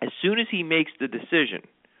 As soon as he makes the decision,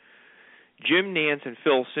 Jim Nantz and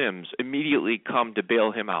Phil Simms immediately come to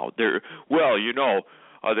bail him out. They're going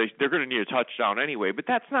to need a touchdown anyway, but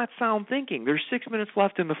that's not sound thinking. There's 6 minutes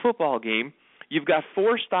left in the football game. You've got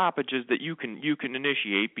 4 stoppages that you can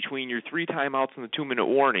initiate between your 3 timeouts and the 2-minute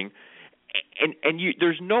warning, and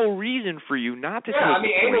there's no reason for you not to. Yeah, I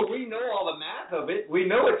mean, Abel, we know all the math of it. We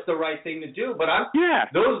know it's the right thing to do, but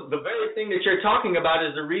the very thing that you're talking about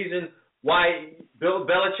is the reason why Bill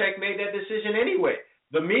Belichick made that decision anyway.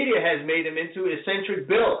 The media has made him into eccentric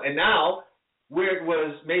Bill, and now where it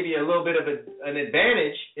was maybe a little bit of an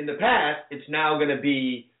advantage in the past, it's now going to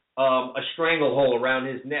be a stranglehold around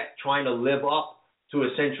his neck, trying to live up to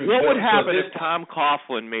eccentric Bill. What would happen if Tom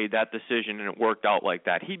Coughlin made that decision and it worked out like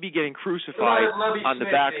that? He'd be getting crucified on the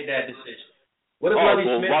back. Made that decision? What if Lovie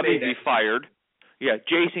Smith Lovie made that be fired? Yeah,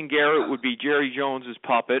 Jason Garrett would be Jerry Jones's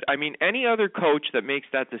puppet. I mean, any other coach that makes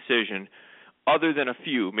that decision, other than a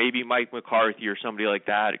few, maybe Mike McCarthy or somebody like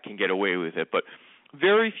that, can get away with it. But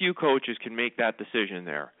very few coaches can make that decision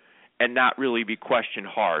there and not really be questioned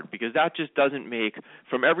hard, because that just doesn't make,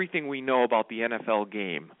 from everything we know about the NFL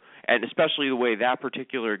game, and especially the way that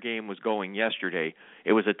particular game was going yesterday,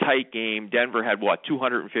 it was a tight game. Denver had,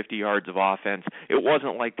 250 yards of offense. It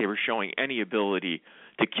wasn't like they were showing any ability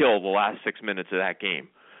to kill the last 6 minutes of that game.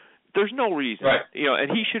 There's no reason,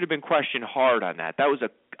 and he should have been questioned hard on that. That was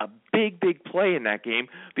a big, big play in that game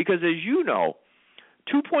because, as you know,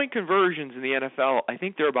 2-point conversions in the NFL, I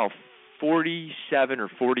think they're about 47 or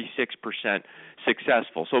 46%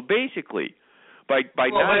 successful. So basically, by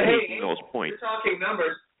not taking those points. You're talking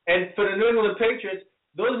numbers, and for the New England Patriots,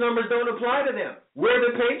 those numbers don't apply to them. We're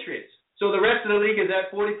the Patriots. So the rest of the league is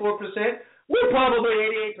at 44%. We're probably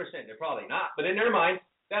 88%. They're probably not, but in their mind,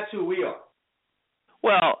 that's who we are.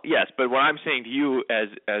 Well, yes, but what I'm saying to you as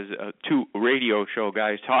two radio show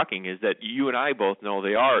guys talking is that you and I both know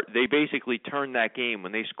they basically turned that game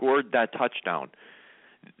when they scored that touchdown.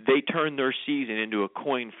 They turned their season into a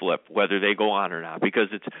coin flip, whether they go on or not, because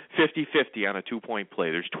it's 50-50 on a 2-point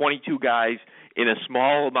play. There's 22 guys in a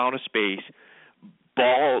small amount of space.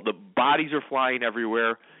 The bodies are flying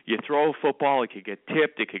everywhere. You throw a football, it could get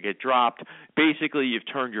tipped, it could get dropped. Basically,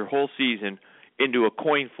 you've turned your whole season into a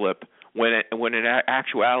coin flip, when in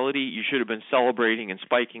actuality you should have been celebrating and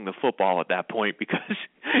spiking the football at that point because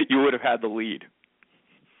you would have had the lead.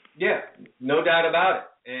 Yeah, no doubt about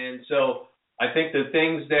it. And so I think the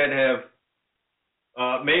things that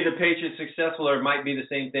have made the Patriots successful might be the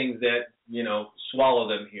same things that, swallow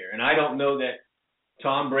them here. And I don't know that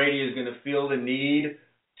Tom Brady is going to feel the need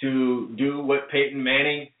to do what Peyton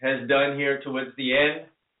Manning has done here towards the end.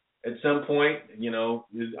 At some point, no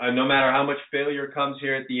matter how much failure comes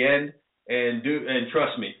here at the end, and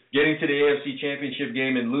trust me, getting to the AFC Championship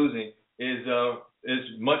game and losing is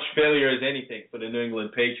as much failure as anything for the New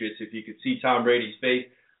England Patriots. If you could see Tom Brady's face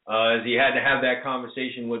as he had to have that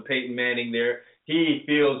conversation with Peyton Manning there, he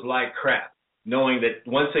feels like crap, knowing that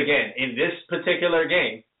once again in this particular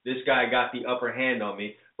game, this guy got the upper hand on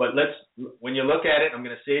me. But when you look at it, I'm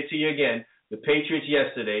going to say it to you again: the Patriots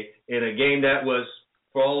yesterday in a game that was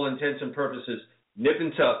for all intents and purposes, nip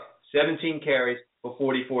and tuck, 17 carries for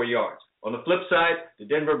 44 yards. On the flip side, the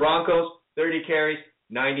Denver Broncos, 30 carries,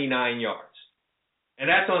 99 yards. And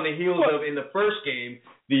that's on the heels of, in the first game,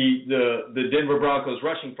 the Denver Broncos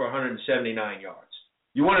rushing for 179 yards.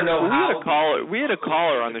 You want to know how? We had a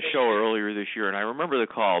caller on the show earlier this year, and I remember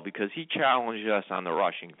the call because he challenged us on the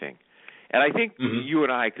rushing thing. And I think you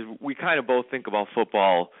and I, because we kind of both think about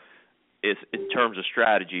football in terms of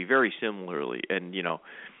strategy very similarly. And, you know,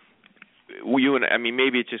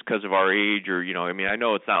 maybe it's just because of our age or, you know, I mean, I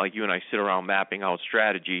know it's not like you and I sit around mapping out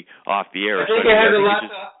strategy off the air. I think it has a lot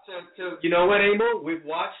to you know what, Emil? We've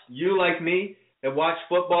watched, you like me, have watched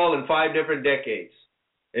football in 5 different decades.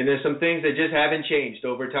 And there's some things that just haven't changed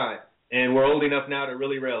over time. And we're old enough now to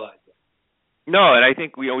really realize that. No, and I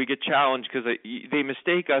think we get challenged because they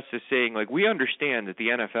mistake us as saying, like, we understand that the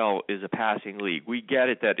NFL is a passing league. We get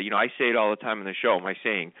it that, you know, I say it all the time in the show, my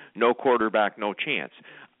saying, no quarterback, no chance.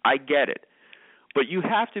 I get it. But you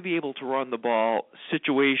have to be able to run the ball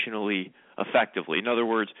situationally effectively. In other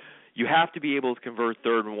words, you have to be able to convert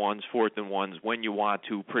 3rd and 1s, 4th and 1s when you want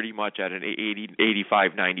to, pretty much at an 80,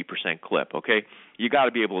 85, 90% clip, okay? You got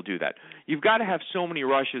to be able to do that. You've got to have so many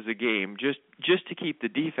rushes a game just to keep the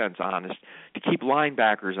defense honest, to keep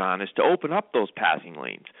linebackers honest, to open up those passing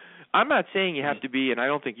lanes. I'm not saying you have to be, and I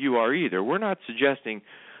don't think you are either. We're not suggesting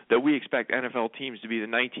that we expect NFL teams to be the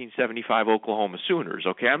 1975 Oklahoma Sooners,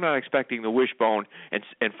 okay? I'm not expecting the wishbone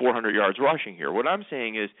and 400 yards rushing here. What I'm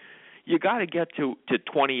saying is, you got to get to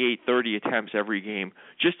 28, 30 attempts every game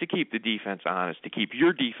just to keep the defense honest, to keep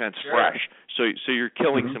your defense fresh, so you're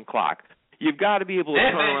killing some clock. You've got to be able to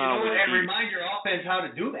turn around. And remind your offense how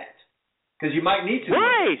to do that, because you might need to.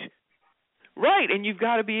 Right, and you've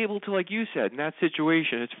got to be able to, like you said, in that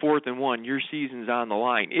situation, it's 4th and 1, your season's on the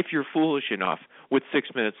line. If you're foolish enough with 6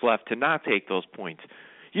 minutes left to not take those points,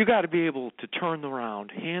 you got to be able to turn around,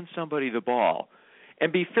 hand somebody the ball,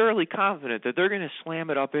 and be fairly confident that they're going to slam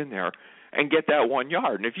it up in there and get that 1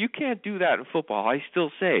 yard. And if you can't do that in football, I still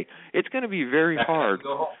say it's going to be very hard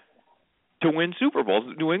to win Super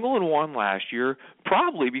Bowls. New England won last year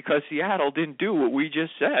probably because Seattle didn't do what we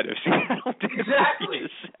just said. If Seattle did what we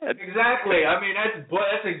just said. Exactly. I mean,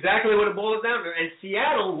 that's exactly what it boils down to. And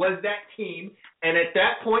Seattle was that team, and at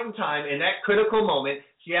that point in time, in that critical moment,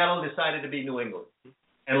 Seattle decided to beat New England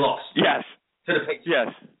and lost. Yes. To the Patriots. Yes.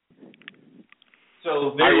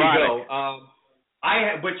 So there you go.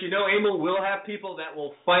 But you know, Emil, we'll have people that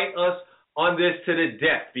will fight us on this to the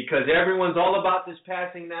death because everyone's all about this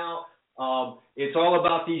passing now. It's all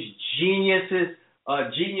about these genius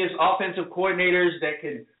offensive coordinators that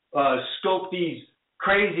can scope these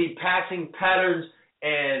crazy passing patterns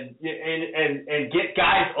and get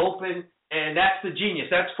guys open. And that's the genius.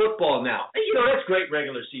 That's football now. And, you know, that's great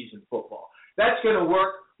regular season football. That's going to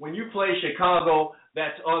work when you play Chicago.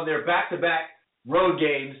 That's on their back-to-back road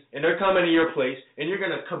games, and they're coming to your place, and you're going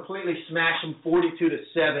to completely smash them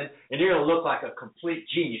 42-7, and you're going to look like a complete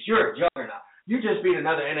genius. You're a juggernaut. You just beat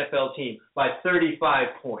another NFL team by 35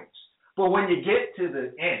 points. But when you get to the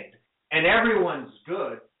end, and everyone's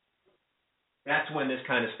good, that's when this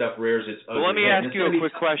kind of stuff rears its ugly head. Well, let me ask you a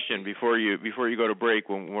quick question before you go to break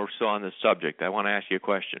when we're still on this subject. I want to ask you a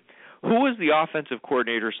question. Who was the offensive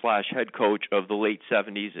coordinator / head coach of the late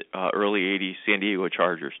 70s, early 80s San Diego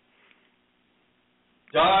Chargers?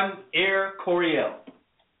 Don Coryell.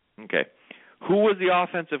 Okay. Who was the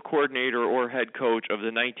offensive coordinator or head coach of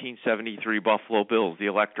the 1973 Buffalo Bills, the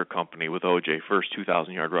Electric Company with O.J., first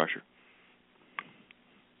 2,000-yard rusher?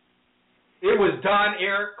 It was Don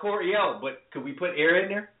Coryell, but could we put air in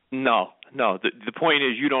there? No. The point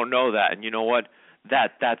is you don't know that, and you know what?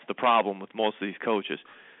 That's the problem with most of these coaches.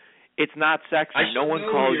 It's not sexy. No one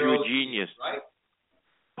calls you a genius. Right?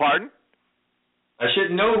 Pardon? I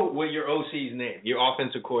should know what your OC's name, your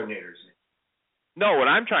offensive coordinator's name. No, what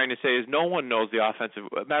I'm trying to say is no one knows the offensive.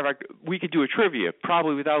 Matter of fact, we could do a trivia.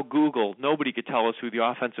 Probably without Google, nobody could tell us who the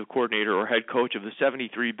offensive coordinator or head coach of the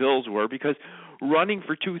 73 Bills were because running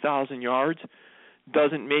for 2,000 yards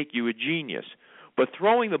doesn't make you a genius. But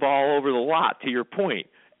throwing the ball over the lot, to your point,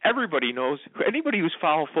 everybody knows, anybody who's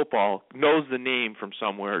followed football knows the name from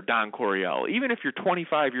somewhere, Don Coryell. Even if you're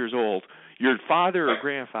 25 years old, your father or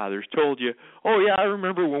grandfathers told you, oh, yeah, I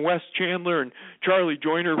remember when Wes Chandler and Charlie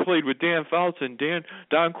Joyner played with Dan Fouts and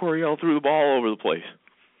Don Coryell threw the ball over the place.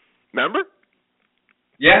 Remember?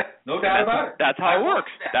 Yeah, no doubt about it. That's how it works.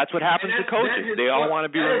 That's what happens to coaches. They all want to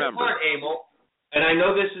be remembered. And I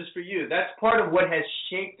know this is for you. That's part of what has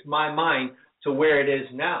shaped my mind to where it is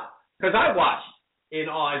now. Because I watched,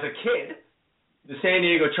 as a kid, the San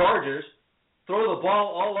Diego Chargers throw the ball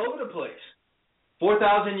all over the place.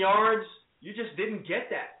 4,000 yards. You just didn't get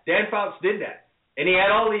that. Dan Fouts did that. And he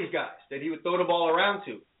had all these guys that he would throw the ball around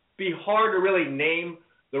to. Be hard to really name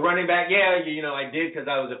the running back. Yeah, I did because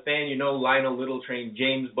I was a fan, Lionel Littletrain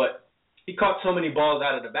James, but he caught so many balls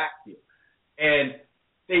out of the backfield. And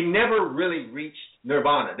they never really reached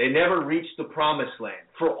nirvana. They never reached the promised land.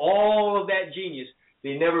 For all of that genius,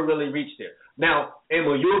 they never really reached there. Now,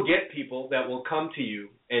 Emil, you'll get people that will come to you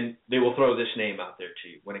and they will throw this name out there to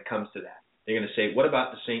you when it comes to that. They're going to say, what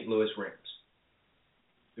about the St. Louis Rams?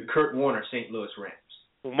 The Kurt Warner St. Louis Rams.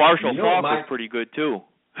 Well, Marshall Faulk was pretty good too.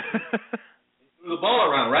 The ball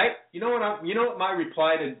around, right? You know what my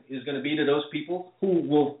reply is going to be to those people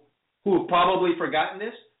who have probably forgotten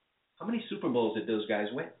this? How many Super Bowls did those guys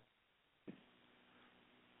win?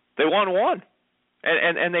 They won one.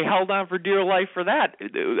 And they held on for dear life for that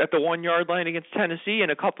at the 1 yard line against Tennessee,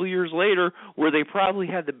 and a couple of years later, where they probably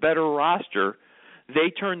had the better roster,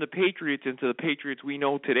 they turned the Patriots into the Patriots we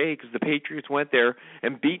know today, because the Patriots went there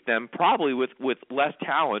and beat them probably with less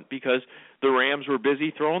talent because the Rams were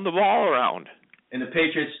busy throwing the ball around. And the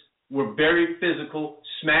Patriots were very physical,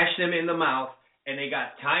 smashed them in the mouth, and they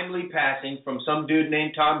got timely passing from some dude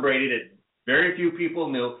named Tom Brady that very few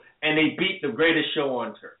people knew, and they beat the greatest show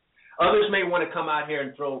on turf. Others may want to come out here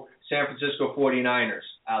and throw San Francisco 49ers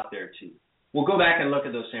out there too. We'll go back and look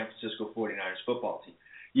at those San Francisco 49ers football team.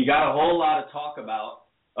 You got a whole lot of talk about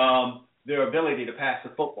their ability to pass the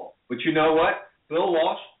football. But you know what? Bill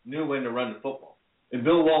Walsh knew when to run the football. And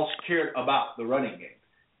Bill Walsh cared about the running game.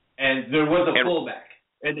 And there was a fullback.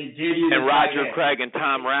 And they did use and Roger Craig and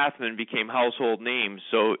Tom Rathman became household names.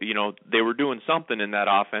 So, they were doing something in that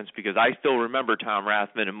offense, because I still remember Tom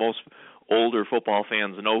Rathman, and most older football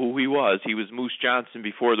fans know who he was. He was Moose Johnson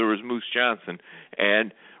before there was Moose Johnson.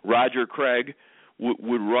 And Roger Craig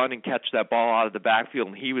would run and catch that ball out of the backfield,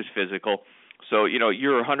 and he was physical. So,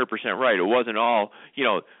 you're 100% right. It wasn't all,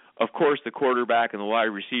 of course the quarterback and the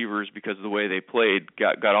wide receivers, because of the way they played,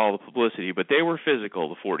 got all the publicity. But they were physical,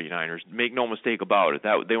 the 49ers. Make no mistake about it.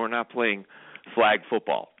 They were not playing flag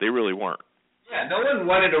football. They really weren't. Yeah, no one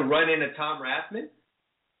wanted to run into Tom Rathman.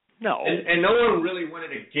 No. And no one really wanted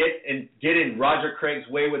to get in Roger Craig's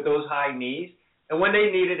way with those high knees. And when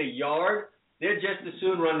they needed a yard, they'd just as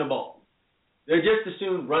soon run the ball. They'd just as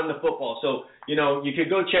soon run the football. So, you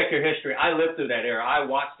could go check your history. I lived through that era. I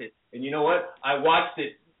watched it. And you know what? I watched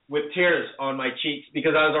it with tears on my cheeks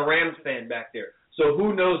because I was a Rams fan back there. So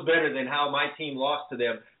who knows better than how my team lost to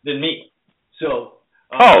them than me? So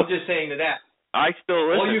I'm just saying to that. I still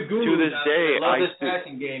listen. All you gurus to this day. Love this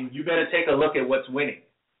passing game. You better take a look at what's winning.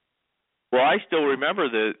 Well, I still remember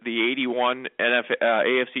the 81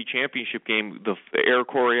 AFC Championship game, the Air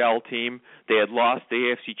Coryell team. They had lost the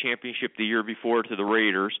AFC Championship the year before to the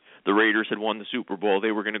Raiders. The Raiders had won the Super Bowl.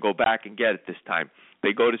 They were going to go back and get it this time.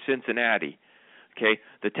 They go to Cincinnati. Okay,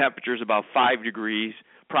 the temperature's about 5 degrees,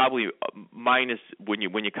 probably minus when you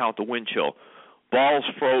count the wind chill. Ball's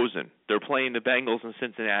frozen. They're playing the Bengals in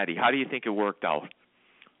Cincinnati. How do you think it worked out?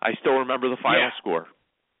 I still remember the final score,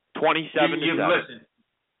 27-7. Listen.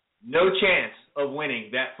 No chance of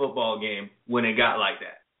winning that football game when it got like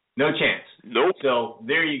that. No chance. Nope. So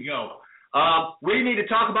there you go. We need to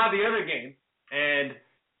talk about the other game. And,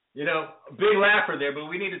 big laugher there, but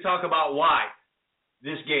we need to talk about why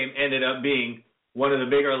this game ended up being one of the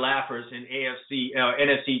bigger laughers in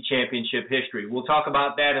NFC Championship history. We'll talk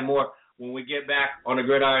about that and more when we get back on the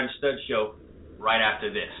Gridiron Studs Show right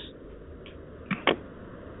after this.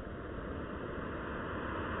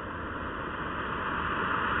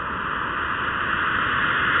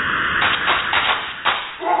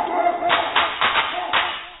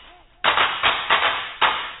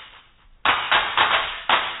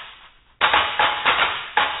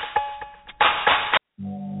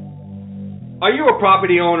 Are you a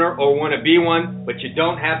property owner or want to be one, but you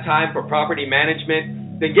don't have time for property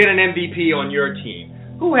management? Then get an MVP on your team.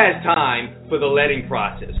 Who has time for the letting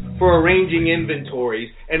process, for arranging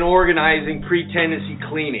inventories and organizing pre-tenancy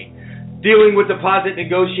cleaning, dealing with deposit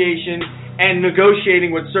negotiation and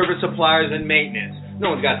negotiating with service suppliers and maintenance?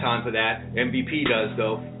 No one's got time for that. MVP does,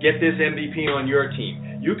 though. Get this MVP on your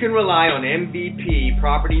team. You can rely on MVP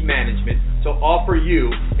Property Management to offer you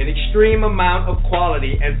an extreme amount of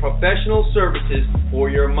quality and professional services for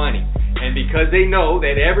your money. And because they know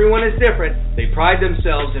that everyone is different, they pride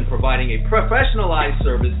themselves in providing a professionalized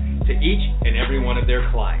service to each and every one of their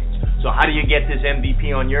clients. So how do you get this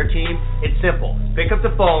MVP on your team? It's simple. Pick up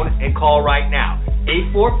the phone and call right now.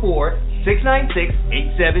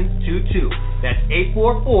 844-696-8722. That's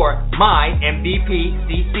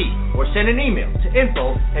 844-MY-MVP-CC. Or send an email to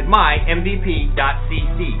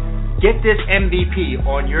info@mymvp.cc. Get this MVP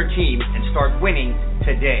on your team and start winning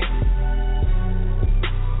today.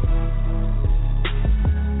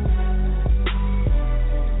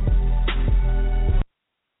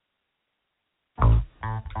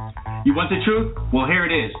 You want the truth? Well, here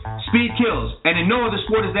it is. Speed kills, and in no other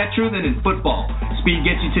sport is that true than in football. Speed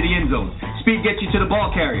gets you to the end zone. Speed gets you to the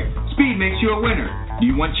ball carrier. Speed makes you a winner. Do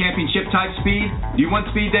you want championship-type speed? Do you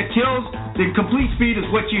want speed that kills? Then Complete Speed is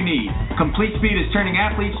what you need. Complete Speed is turning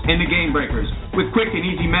athletes into game breakers. With quick and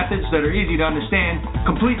easy methods that are easy to understand,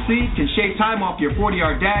 Complete Speed can shave time off your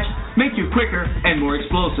 40-yard dash, make you quicker and more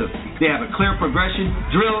explosive. They have a clear progression,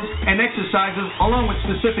 drills, and exercises along with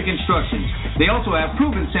specific instructions. They also have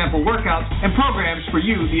proven sample workouts and programs for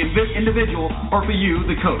you, the individual, or for you,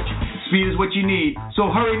 the coach. Speed is what you need,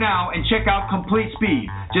 so hurry now and check out Complete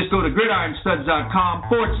Speed. Just go to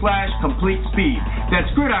GridironStuds.com/Complete Speed.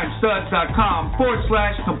 That's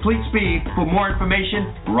GridironStuds.com/Complete Speed for more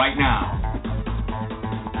information right now.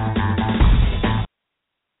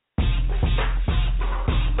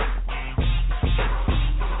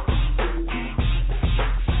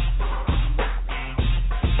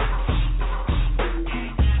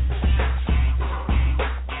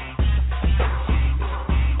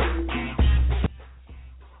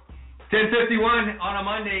 10:51 on a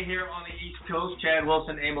Monday here on the East Coast. Chad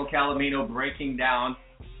Wilson, Emil Calomino breaking down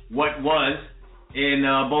what was in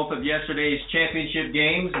both of yesterday's championship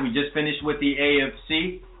games. We just finished with the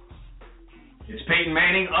AFC. It's Peyton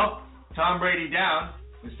Manning up, Tom Brady down.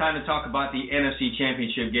 It's time to talk about the NFC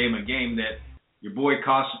Championship game, a game that your boy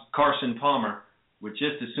Carson Palmer would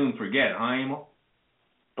just as soon forget, huh, Emil?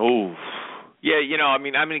 Oh, yeah, I'm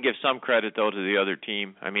going to give some credit, though, to the other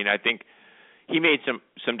team. I think he made some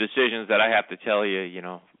decisions that I have to tell you,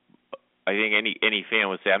 I think any fan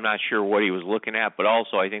would say I'm not sure what he was looking at, but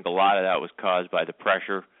also I think a lot of that was caused by the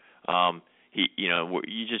pressure.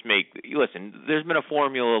 Listen, there's been a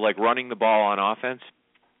formula like running the ball on offense.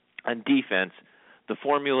 On defense, the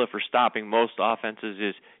formula for stopping most offenses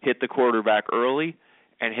is hit the quarterback early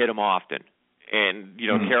and hit him often. And,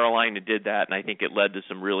 Carolina did that, and I think it led to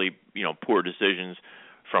some really, poor decisions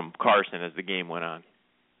from Carson as the game went on.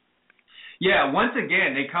 Yeah, once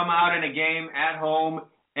again, they come out in a game at home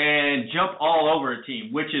and jump all over a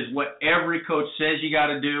team, which is what every coach says you got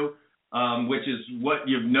to do, which is what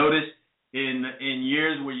you've noticed in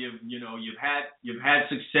years where you've had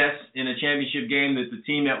success in a championship game, that the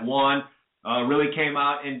team that won really came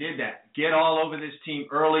out and did that. Get all over this team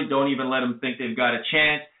early. Don't even let them think they've got a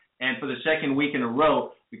chance. And for the second week in a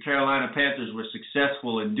row, the Carolina Panthers were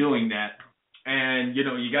successful in doing that. And, you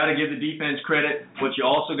got to give the defense credit, but you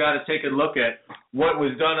also got to take a look at what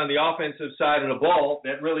was done on the offensive side of the ball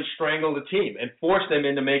that really strangled the team and forced them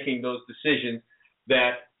into making those decisions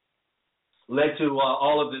that led to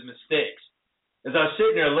all of the mistakes. As I was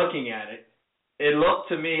sitting there looking at it, it looked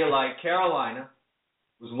to me like Carolina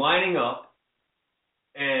was lining up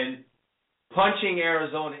and punching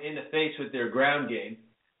Arizona in the face with their ground game,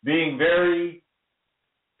 being very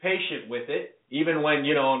patient with it. Even when,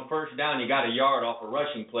 on first down you got a yard off a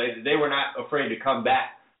rushing play, they were not afraid to come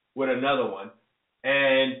back with another one.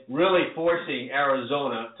 And really forcing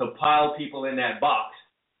Arizona to pile people in that box.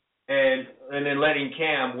 And then letting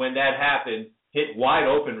Cam, when that happened, hit wide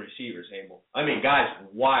open receivers, Emil. Guys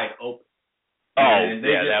wide open.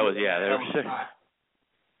 There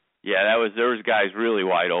was guys really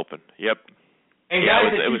wide open. Yep. And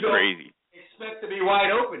guys it was crazy. Expect to be wide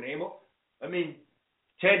open, Emil.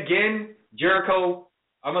 Ted Ginn, Jericho,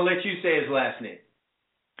 I'm going to let you say his last name.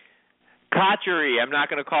 Crotchery. I'm not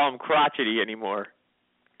going to call him crotchety anymore.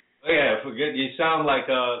 Oh, yeah, forget. You sound like,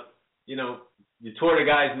 you tore the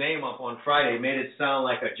guy's name up on Friday, made it sound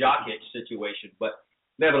like a jock itch situation. But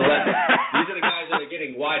nevertheless, these are the guys that are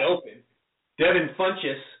getting wide open. Devin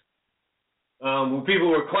Funchess, when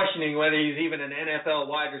people were questioning whether he's even an NFL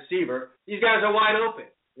wide receiver, these guys are wide open.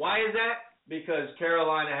 Why is that? Because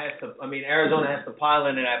Arizona has to pile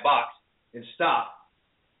into that box and stop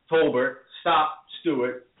Tolbert, stop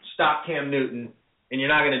Stewart, stop Cam Newton, and you're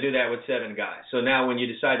not going to do that with 7 guys. So now when you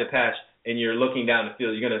decide to pass and you're looking down the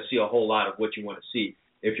field, you're going to see a whole lot of what you want to see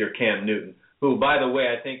if you're Cam Newton, who, by the way,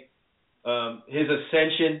 I think his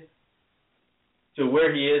ascension to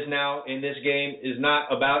where he is now in this game is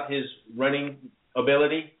not about his running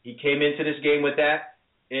ability. He came into this game with that.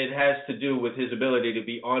 It has to do with his ability to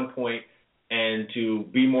be on point and to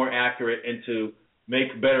be more accurate and to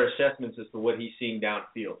make better assessments as to what he's seeing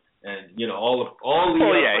downfield. And, he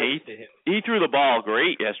threw the ball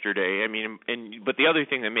great yesterday. But the other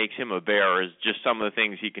thing that makes him a bear is just some of the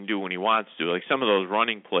things he can do when he wants to. Like some of those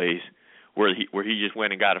running plays where he just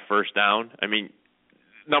went and got a first down.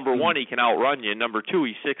 Number one, he can outrun you. Number two,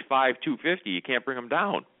 he's 6'5", 250. You can't bring him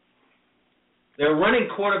down. They're running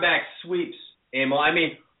quarterback sweeps, Emil.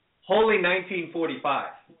 Holy 1945.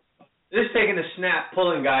 This is taking the snap,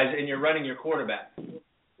 pulling guys, and you're running your quarterback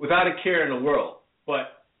without a care in the world.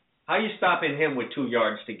 But How are you stopping him with 2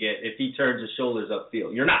 yards to get if he turns his shoulders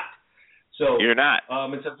upfield? You're not. So you're not.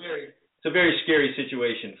 It's a very scary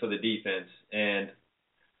situation for the defense, and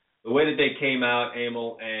the way that they came out,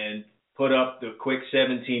 Emil, and put up the quick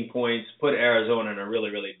 17 points, put Arizona in a really,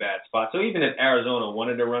 really bad spot. So even if Arizona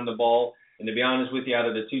wanted to run the ball, and to be honest with you, out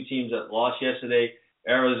of the 2 teams that lost yesterday,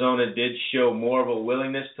 Arizona did show more of a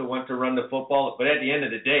willingness to want to run the football. But at the end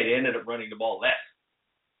of the day, they ended up running the ball less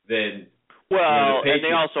than Well, the and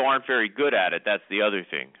they also aren't very good at it. That's the other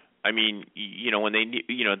thing. I mean, when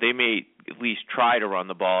they may at least try to run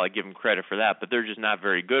the ball. I give them credit for that, but they're just not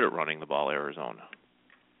very good at running the ball, Arizona.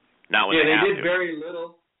 Not when they did very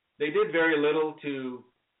little. They did very little to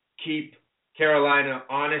keep Carolina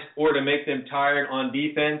honest or to make them tired on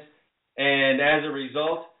defense. And as a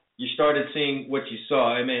result, you started seeing what you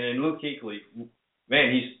saw. I mean, and Luke Kuechly,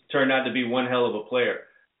 man, he's turned out to be one hell of a player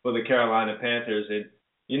for the Carolina Panthers. And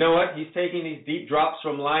you know what? He's taking these deep drops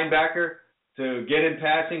from linebacker to get in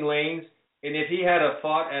passing lanes. And if he had a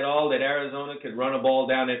thought at all that Arizona could run a ball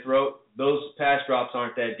down their throat, those pass drops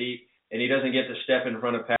aren't that deep, and he doesn't get to step in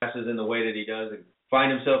front of passes in the way that he does and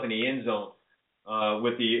find himself in the end zone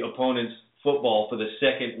with the opponent's football for the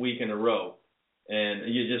second week in a row.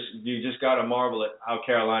 And you just got to marvel at how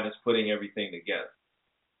Carolina's putting everything together.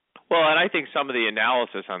 Well, and I think some of the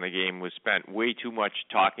analysis on the game was spent way too much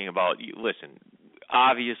talking about, listen,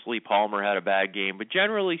 obviously Palmer had a bad game, but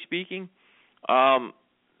generally speaking,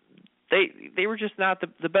 they were just not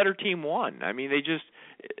the better team won. I mean,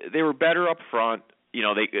 they were better up front.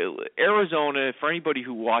 Arizona, for anybody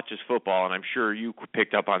who watches football, and I'm sure you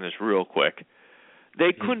picked up on this real quick,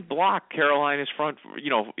 they couldn't block Carolina's front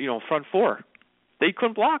four. They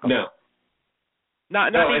couldn't block them. No.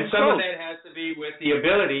 Not and some close. of that has to be with the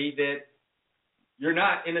ability that you're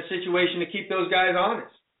not in a situation to keep those guys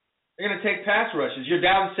honest. They're going to take pass rushes. You're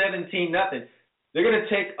down 17-0. They're going to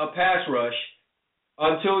take a pass rush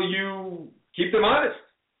until you keep them honest.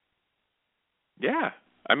 Yeah.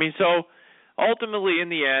 I mean, so ultimately in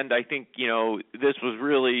the end, I think, this was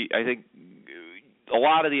really, I think, a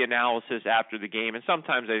lot of the analysis after the game, and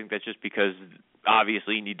sometimes I think that's just because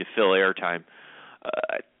obviously you need to fill airtime.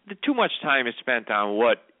 Too much time is spent on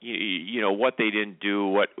what they didn't do,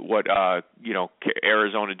 what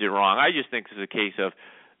Arizona did wrong. I just think this is a case of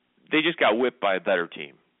they just got whipped by a better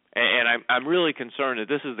team, and I'm really concerned that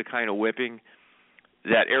this is the kind of whipping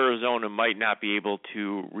that Arizona might not be able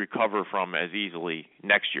to recover from as easily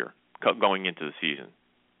next year going into the season.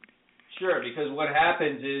 Sure, because what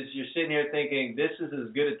happens is you're sitting here thinking this is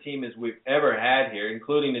as good a team as we've ever had here,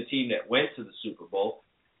 including the team that went to the Super Bowl.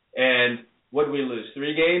 And what did we lose?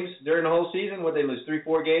 3 games during the whole season? What did they lose?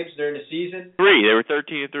 3-4 games during the season? 3. They were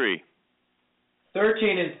 13-3.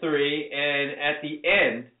 13-3, and at the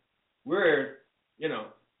end, we're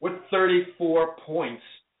 34 points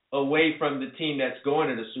away from the team that's going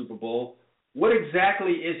to the Super Bowl. What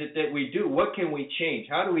exactly is it that we do? What can we change?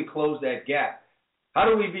 How do we close that gap? How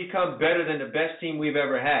do we become better than the best team we've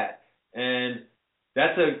ever had? And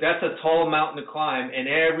that's a tall mountain to climb, and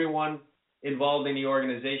everyone involved in the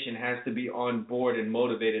organization has to be on board and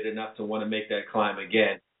motivated enough to want to make that climb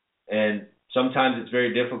again. And sometimes it's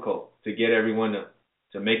very difficult to get everyone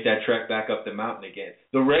to make that trek back up the mountain again.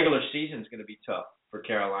 The regular season is going to be tough for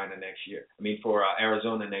Carolina next year. For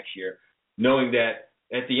Arizona next year, knowing that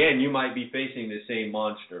at the end you might be facing the same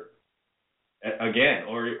monster again,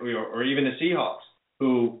 or even the Seahawks,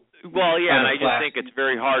 who. Well, yeah, and I just think it's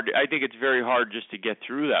very hard. I think it's very hard just to get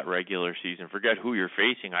through that regular season. Forget who you're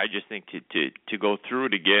facing. I just think to go through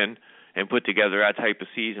it again and put together that type of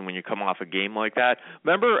season when you come off a game like that.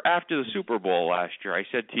 Remember after the Super Bowl last year, I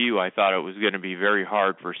said to you I thought it was going to be very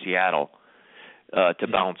hard for Seattle to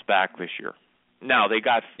bounce back this year. Now they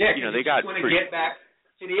got they got. You just want to get back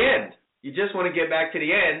to the end. You just want to get back to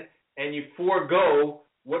the end, and you forego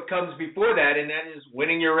what comes before that, and that is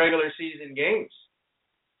winning your regular season games.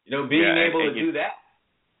 Being able to do that.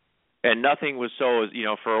 And nothing was so,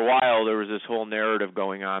 for a while there was this whole narrative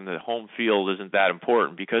going on that home field isn't that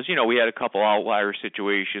important because, we had a couple outlier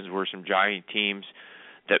situations where some giant teams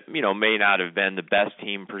that, may not have been the best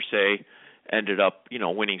team per se ended up,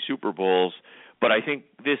 winning Super Bowls. But I think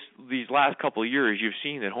these last couple of years you've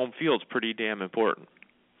seen that home field's pretty damn important.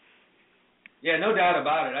 Yeah, no doubt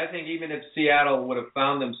about it. I think even if Seattle would have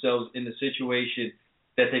found themselves in the situation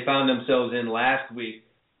that they found themselves in last week,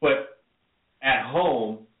 but at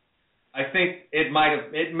home, I think it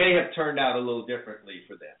may have turned out a little differently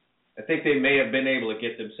for them. I think they may have been able to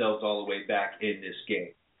get themselves all the way back in this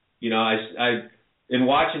game. In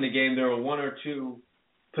watching the game, there were 1 or 2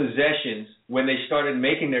 possessions when they started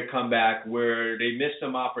making their comeback where they missed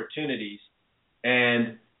some opportunities,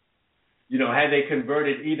 and had they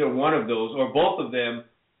converted either one of those or both of them,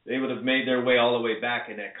 they would have made their way all the way back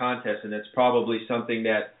in that contest, and that's probably something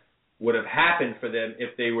that would have happened for them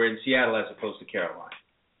if they were in Seattle as opposed to Carolina.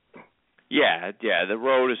 Yeah, the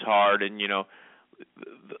road is hard, and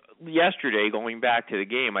yesterday, going back to the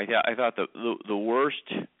game, I thought the worst,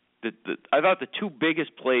 I thought the two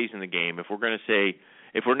biggest plays in the game, if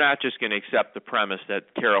we're not just going to accept the premise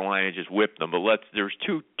that Carolina just whipped them, but there's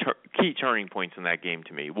two key turning points in that game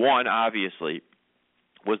to me. One, obviously,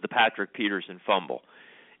 was the Patrick Peterson fumble.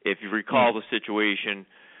 If you recall the situation,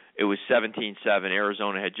 it was 17-7.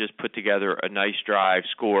 Arizona had just put together a nice drive,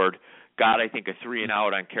 scored, got, I think, a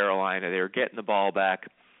 3-and-out on Carolina. They were getting the ball back.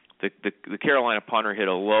 The Carolina punter hit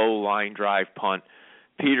a low line drive punt.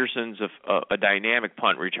 Peterson's a dynamic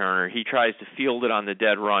punt returner. He tries to field it on the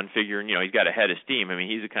dead run, figuring, he's got a head of steam. I mean,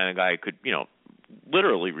 he's the kind of guy who could,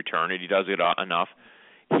 literally return it. He does it enough.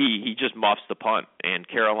 He just muffs the punt, and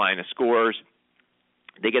Carolina scores.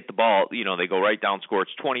 They get the ball, they go right down, score.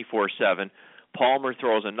 It's 24-7. Palmer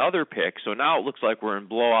throws another pick, so now it looks like we're in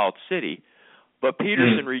blowout city. But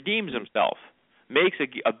Peterson redeems himself, makes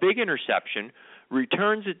a big interception,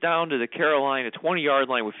 returns it down to the Carolina 20-yard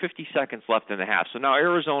line with 50 seconds left in the half. So now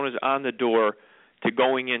Arizona's on the door to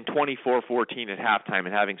going in 24-14 at halftime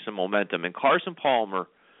and having some momentum. And Carson Palmer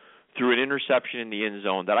threw an interception in the end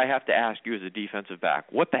zone that I have to ask you as a defensive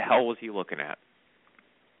back, what the hell was he looking at?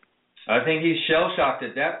 I think he's shell-shocked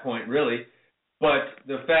at that point, really. But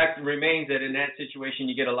the fact remains that in that situation,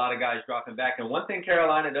 you get a lot of guys dropping back. And one thing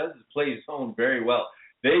Carolina does is play zone very well.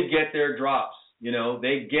 They get their drops.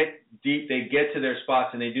 They get deep, they get to their spots,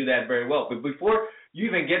 and they do that very well. But before you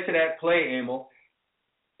even get to that play, Emil,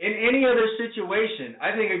 in any other situation,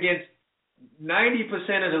 I think against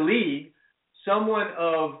 90% of the league, someone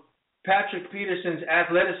of Patrick Peterson's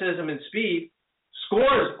athleticism and speed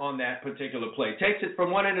scores on that particular play, takes it from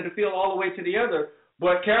one end of the field all the way to the other.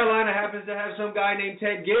 But Carolina happens to have some guy named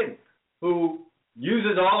Ted Ginn who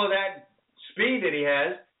uses all of that speed that he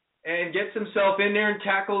has and gets himself in there and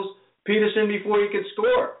tackles Peterson before he could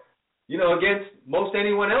score. Against most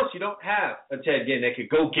anyone else, you don't have a Ted Ginn that could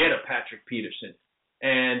go get a Patrick Peterson.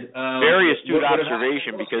 And very astute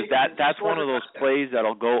observation, because that's one of those plays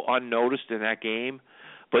that'll go unnoticed in that game.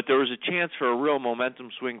 But there was a chance for a real momentum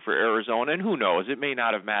swing for Arizona, and who knows? It may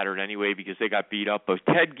not have mattered anyway because they got beat up. But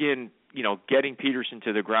Ted Ginn, getting Peterson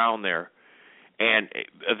to the ground there and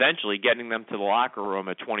eventually getting them to the locker room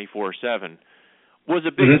at 24-7 was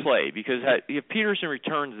a big play, because if Peterson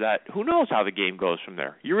returns that, who knows how the game goes from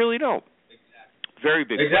there? You really don't. Exactly. Very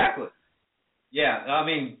big Exactly. play. Yeah, I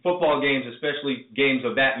mean, football games, especially games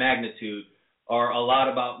of that magnitude, are a lot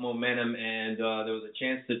about momentum, and there was a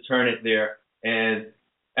chance to turn it there, and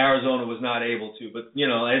Arizona was not able to. But,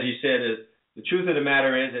 as you said, the truth of the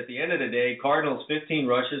matter is, at the end of the day, Cardinals 15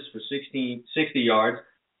 rushes for 60 yards,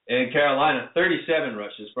 and Carolina 37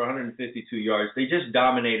 rushes for 152 yards. They just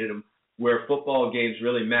dominated them where football games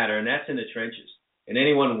really matter, and that's in the trenches. And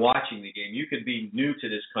anyone watching the game, you could be new to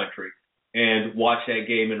this country and watch that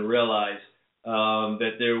game and realize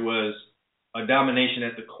that there was a domination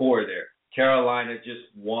at the core there. Carolina just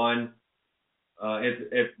won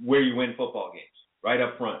where you win football games, right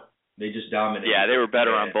up front. They just dominated. Yeah, they were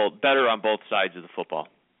better on both sides of the football.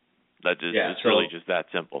 It's really just that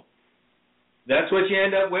simple. That's what you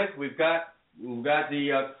end up with. We've got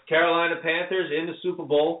the Carolina Panthers in the Super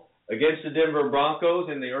Bowl against the Denver Broncos.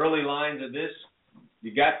 In the early lines of this,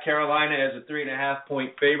 you got Carolina as a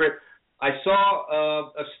 3.5-point favorite. I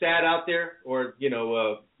saw a stat out there, or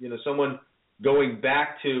someone going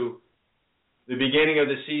back to the beginning of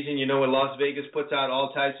the season. When Las Vegas puts out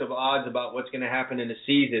all types of odds about what's going to happen in the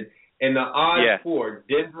season, and the odds for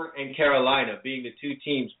Denver and Carolina being the two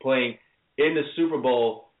teams playing in the Super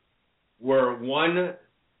Bowl were 1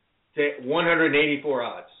 to 184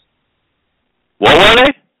 odds. What were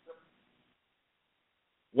they?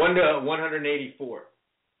 1 to 184.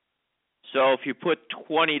 So if you put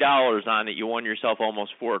 $20 on it, you won yourself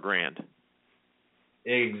almost $4,000.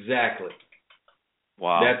 Exactly.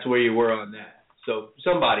 Wow. That's where you were on that. So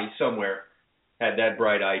somebody somewhere had that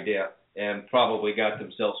bright idea and probably got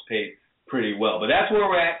themselves paid pretty well. But that's where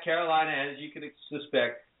we're at. Carolina, as you can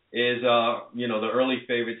suspect, is the early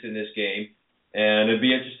favorites in this game, and it'd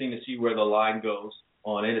be interesting to see where the line goes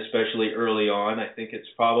on it, especially early on. I think it's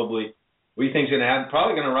probably what do you think is going to happen?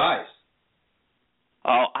 Probably going to rise.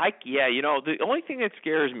 Oh, the only thing that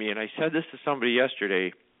scares me, and I said this to somebody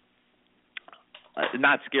yesterday,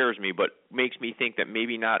 not scares me, but makes me think that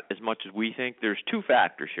maybe not as much as we think. There's two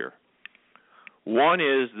factors here. One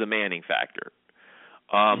is the Manning factor.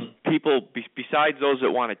 People, besides those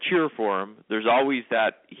that want to cheer for him, there's always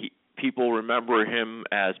that people remember him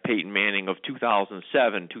as Peyton Manning of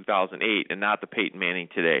 2007, 2008, and not the Peyton Manning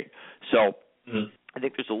today. So I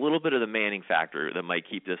think there's a little bit of the Manning factor that might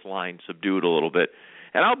keep this line subdued a little bit.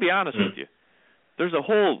 And I'll be honest with you, there's a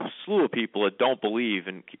whole slew of people that don't believe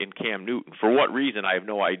in Cam Newton. For what reason, I have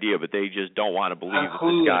no idea, but they just don't want to believe that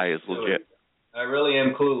this guy is legit. I really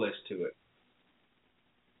am clueless to it.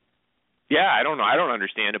 Yeah, I don't know. I don't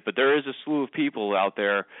understand it, but there is a slew of people out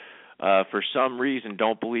there for some reason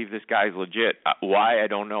don't believe this guy's legit. Why, I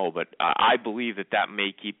don't know, but I believe that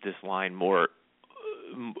may keep this line more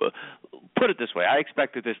put it this way, I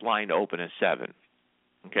expected this line to open as 7.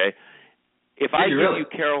 Okay? If I give you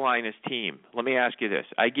Carolina's team, let me ask you this.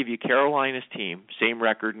 I give you Carolina's team, same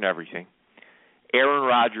record and everything. Aaron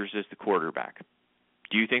Rodgers is the quarterback.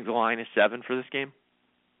 Do you think the line is 7 for this game?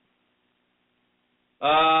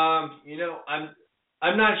 I'm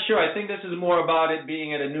not sure. I think this is more about it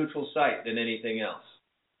being at a neutral site than anything else.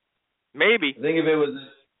 Maybe. I think if it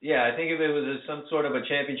was some sort of a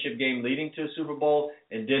championship game leading to a Super Bowl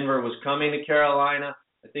and Denver was coming to Carolina,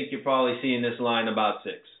 I think you're probably seeing this line about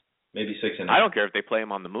 6, maybe 6.5. I don't care if they play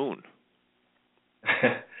him on the moon.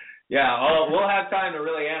 Yeah, we'll have time to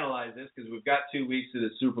really analyze this because we've got 2 weeks to the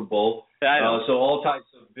Super Bowl. So all types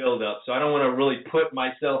of build-up. So I don't want to really put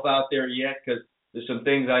myself out there yet because there's some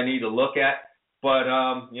things I need to look at. But,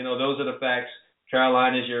 those are the facts.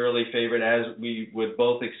 Carolina's your early favorite, as we would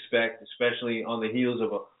both expect, especially on the heels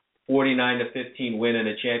of a 49-15 win in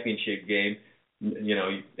a championship game.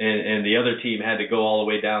 And the other team had to go all the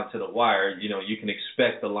way down to the wire. You can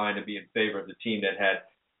expect the line to be in favor of the team that had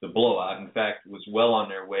the blowout. In fact, was well on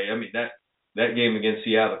their way. I mean, that game against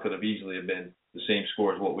Seattle could have easily have been the same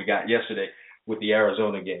score as what we got yesterday with the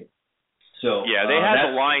Arizona game. So yeah, they had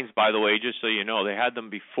the lines, by the way, just so you know. They had them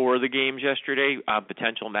before the games yesterday,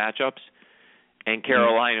 potential matchups, and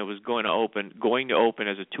Carolina was going to open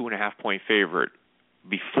as a 2.5-point favorite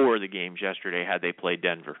before the games yesterday had they played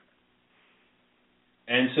Denver.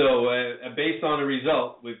 And so based on the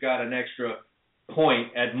result, we've got an extra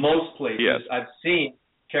point at most places. Yes. I've seen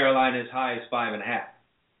Carolina as high as 5.5.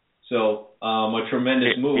 So a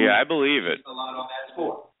tremendous move. Yeah, I believe it. A lot on that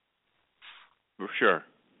score. For sure.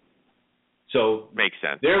 So makes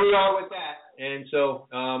sense. There we are with that. And so,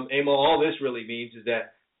 Emil, all this really means is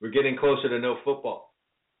that we're getting closer to no football.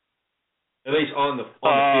 At least on the field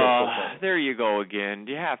football. There you go again.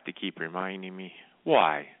 You have to keep reminding me.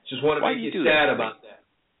 Why? Just want to make you sad about that.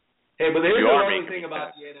 Hey, but here's the other thing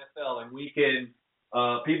about the NFL, and we can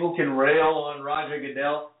people can rail on Roger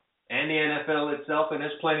Goodell and the NFL itself, and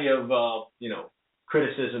there's plenty of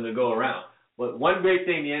criticism to go around. But one great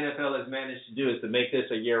thing the NFL has managed to do is to make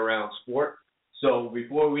this a year-round sport. So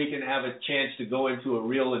before we can have a chance to go into a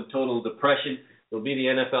real and total depression, there'll be the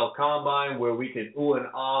NFL Combine where we can ooh and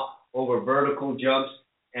ah over vertical jumps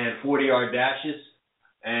and 40-yard dashes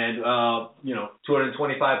and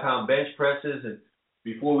 225-pound bench presses. And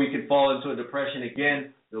before we can fall into a depression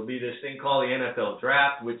again, there'll be this thing called the NFL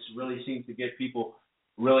Draft, which really seems to get people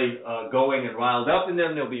really going and riled up in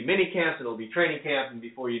them. There'll be mini camps, and there'll be training camp, and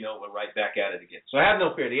before you know it, we're right back at it again. So have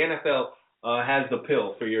no fear. The NFL has the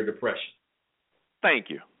pill for your depression. Thank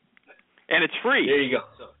you. And it's free. There you go.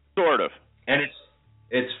 So, sort of. And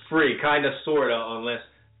it's free, kind of, sort of, unless,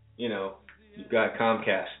 you've got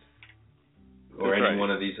Comcast or any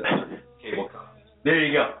one of these other cable companies. There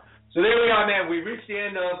you go. So there we are, man. We reached the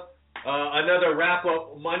end of another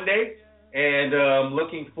wrap-up Monday, and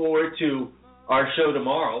looking forward to our show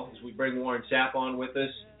tomorrow as we bring Warren Sapp on with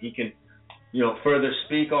us. He can, further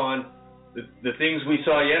speak on the things we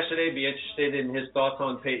saw yesterday, be interested in his thoughts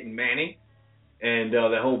on Peyton Manning and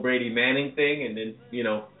the whole Brady Manning thing. And then,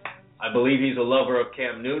 I believe he's a lover of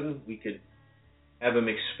Cam Newton. We could have him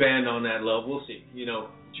expand on that love. We'll see. Sometimes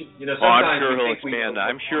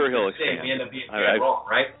I'm sure he'll expand. We end up being wrong,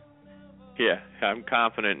 right? Yeah, I'm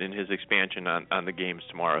confident in his expansion on the games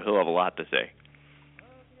tomorrow. He'll have a lot to say.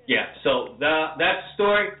 Yeah, so that's the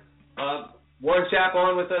story. Warren Sapp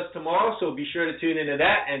on with us tomorrow, so be sure to tune into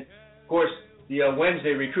that. And, of course, the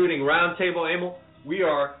Wednesday Recruiting Roundtable, Emil, we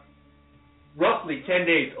are roughly 10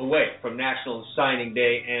 days away from National Signing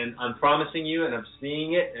Day, and I'm promising you, and I'm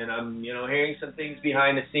seeing it, and I'm hearing some things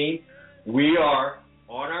behind the scenes. We are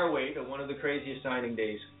on our way to one of the craziest signing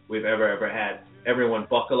days we've ever had. Everyone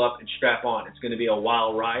buckle up and strap on. It's going to be a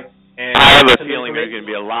wild ride. And I have a feeling there's going to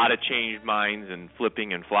be a lot of changed minds and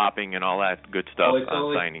flipping and flopping and all that good stuff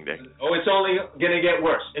on signing day. It's only going to get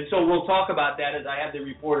worse. And so we'll talk about that as I have the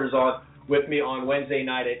reporters on with me on Wednesday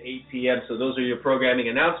night at 8 p.m. So those are your programming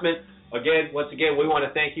announcements. Once again, we want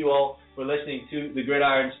to thank you all for listening to the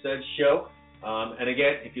Gridiron Studs Show. And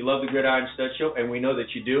again, if you love the Gridiron Studs Show, and we know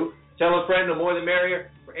that you do, tell a friend, the more the merrier.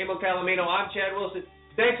 For Emil Calomino, I'm Chad Wilson.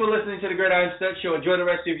 Thanks for listening to the Gridiron Studs Show. Enjoy the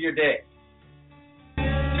rest of your day.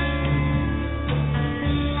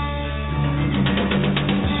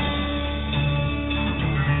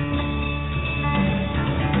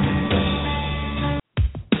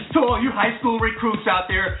 To all you high school recruits out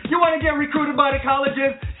there, you want to get recruited by the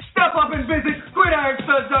colleges? Step up and visit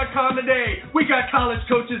GridironStuds.com today. We got college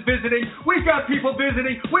coaches visiting. We've got people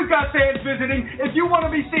visiting. We've got fans visiting. If you want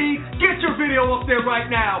to be seen, get your video up there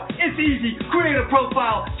right now. It's easy. Create a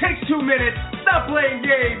profile. Takes 2 minutes. Stop playing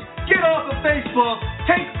games. Get off of Facebook.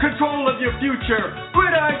 Take control of your future.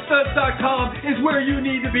 GridironStuds.com is where you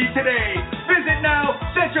need to be today. Visit now,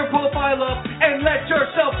 set your profile up, and let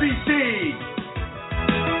yourself be seen.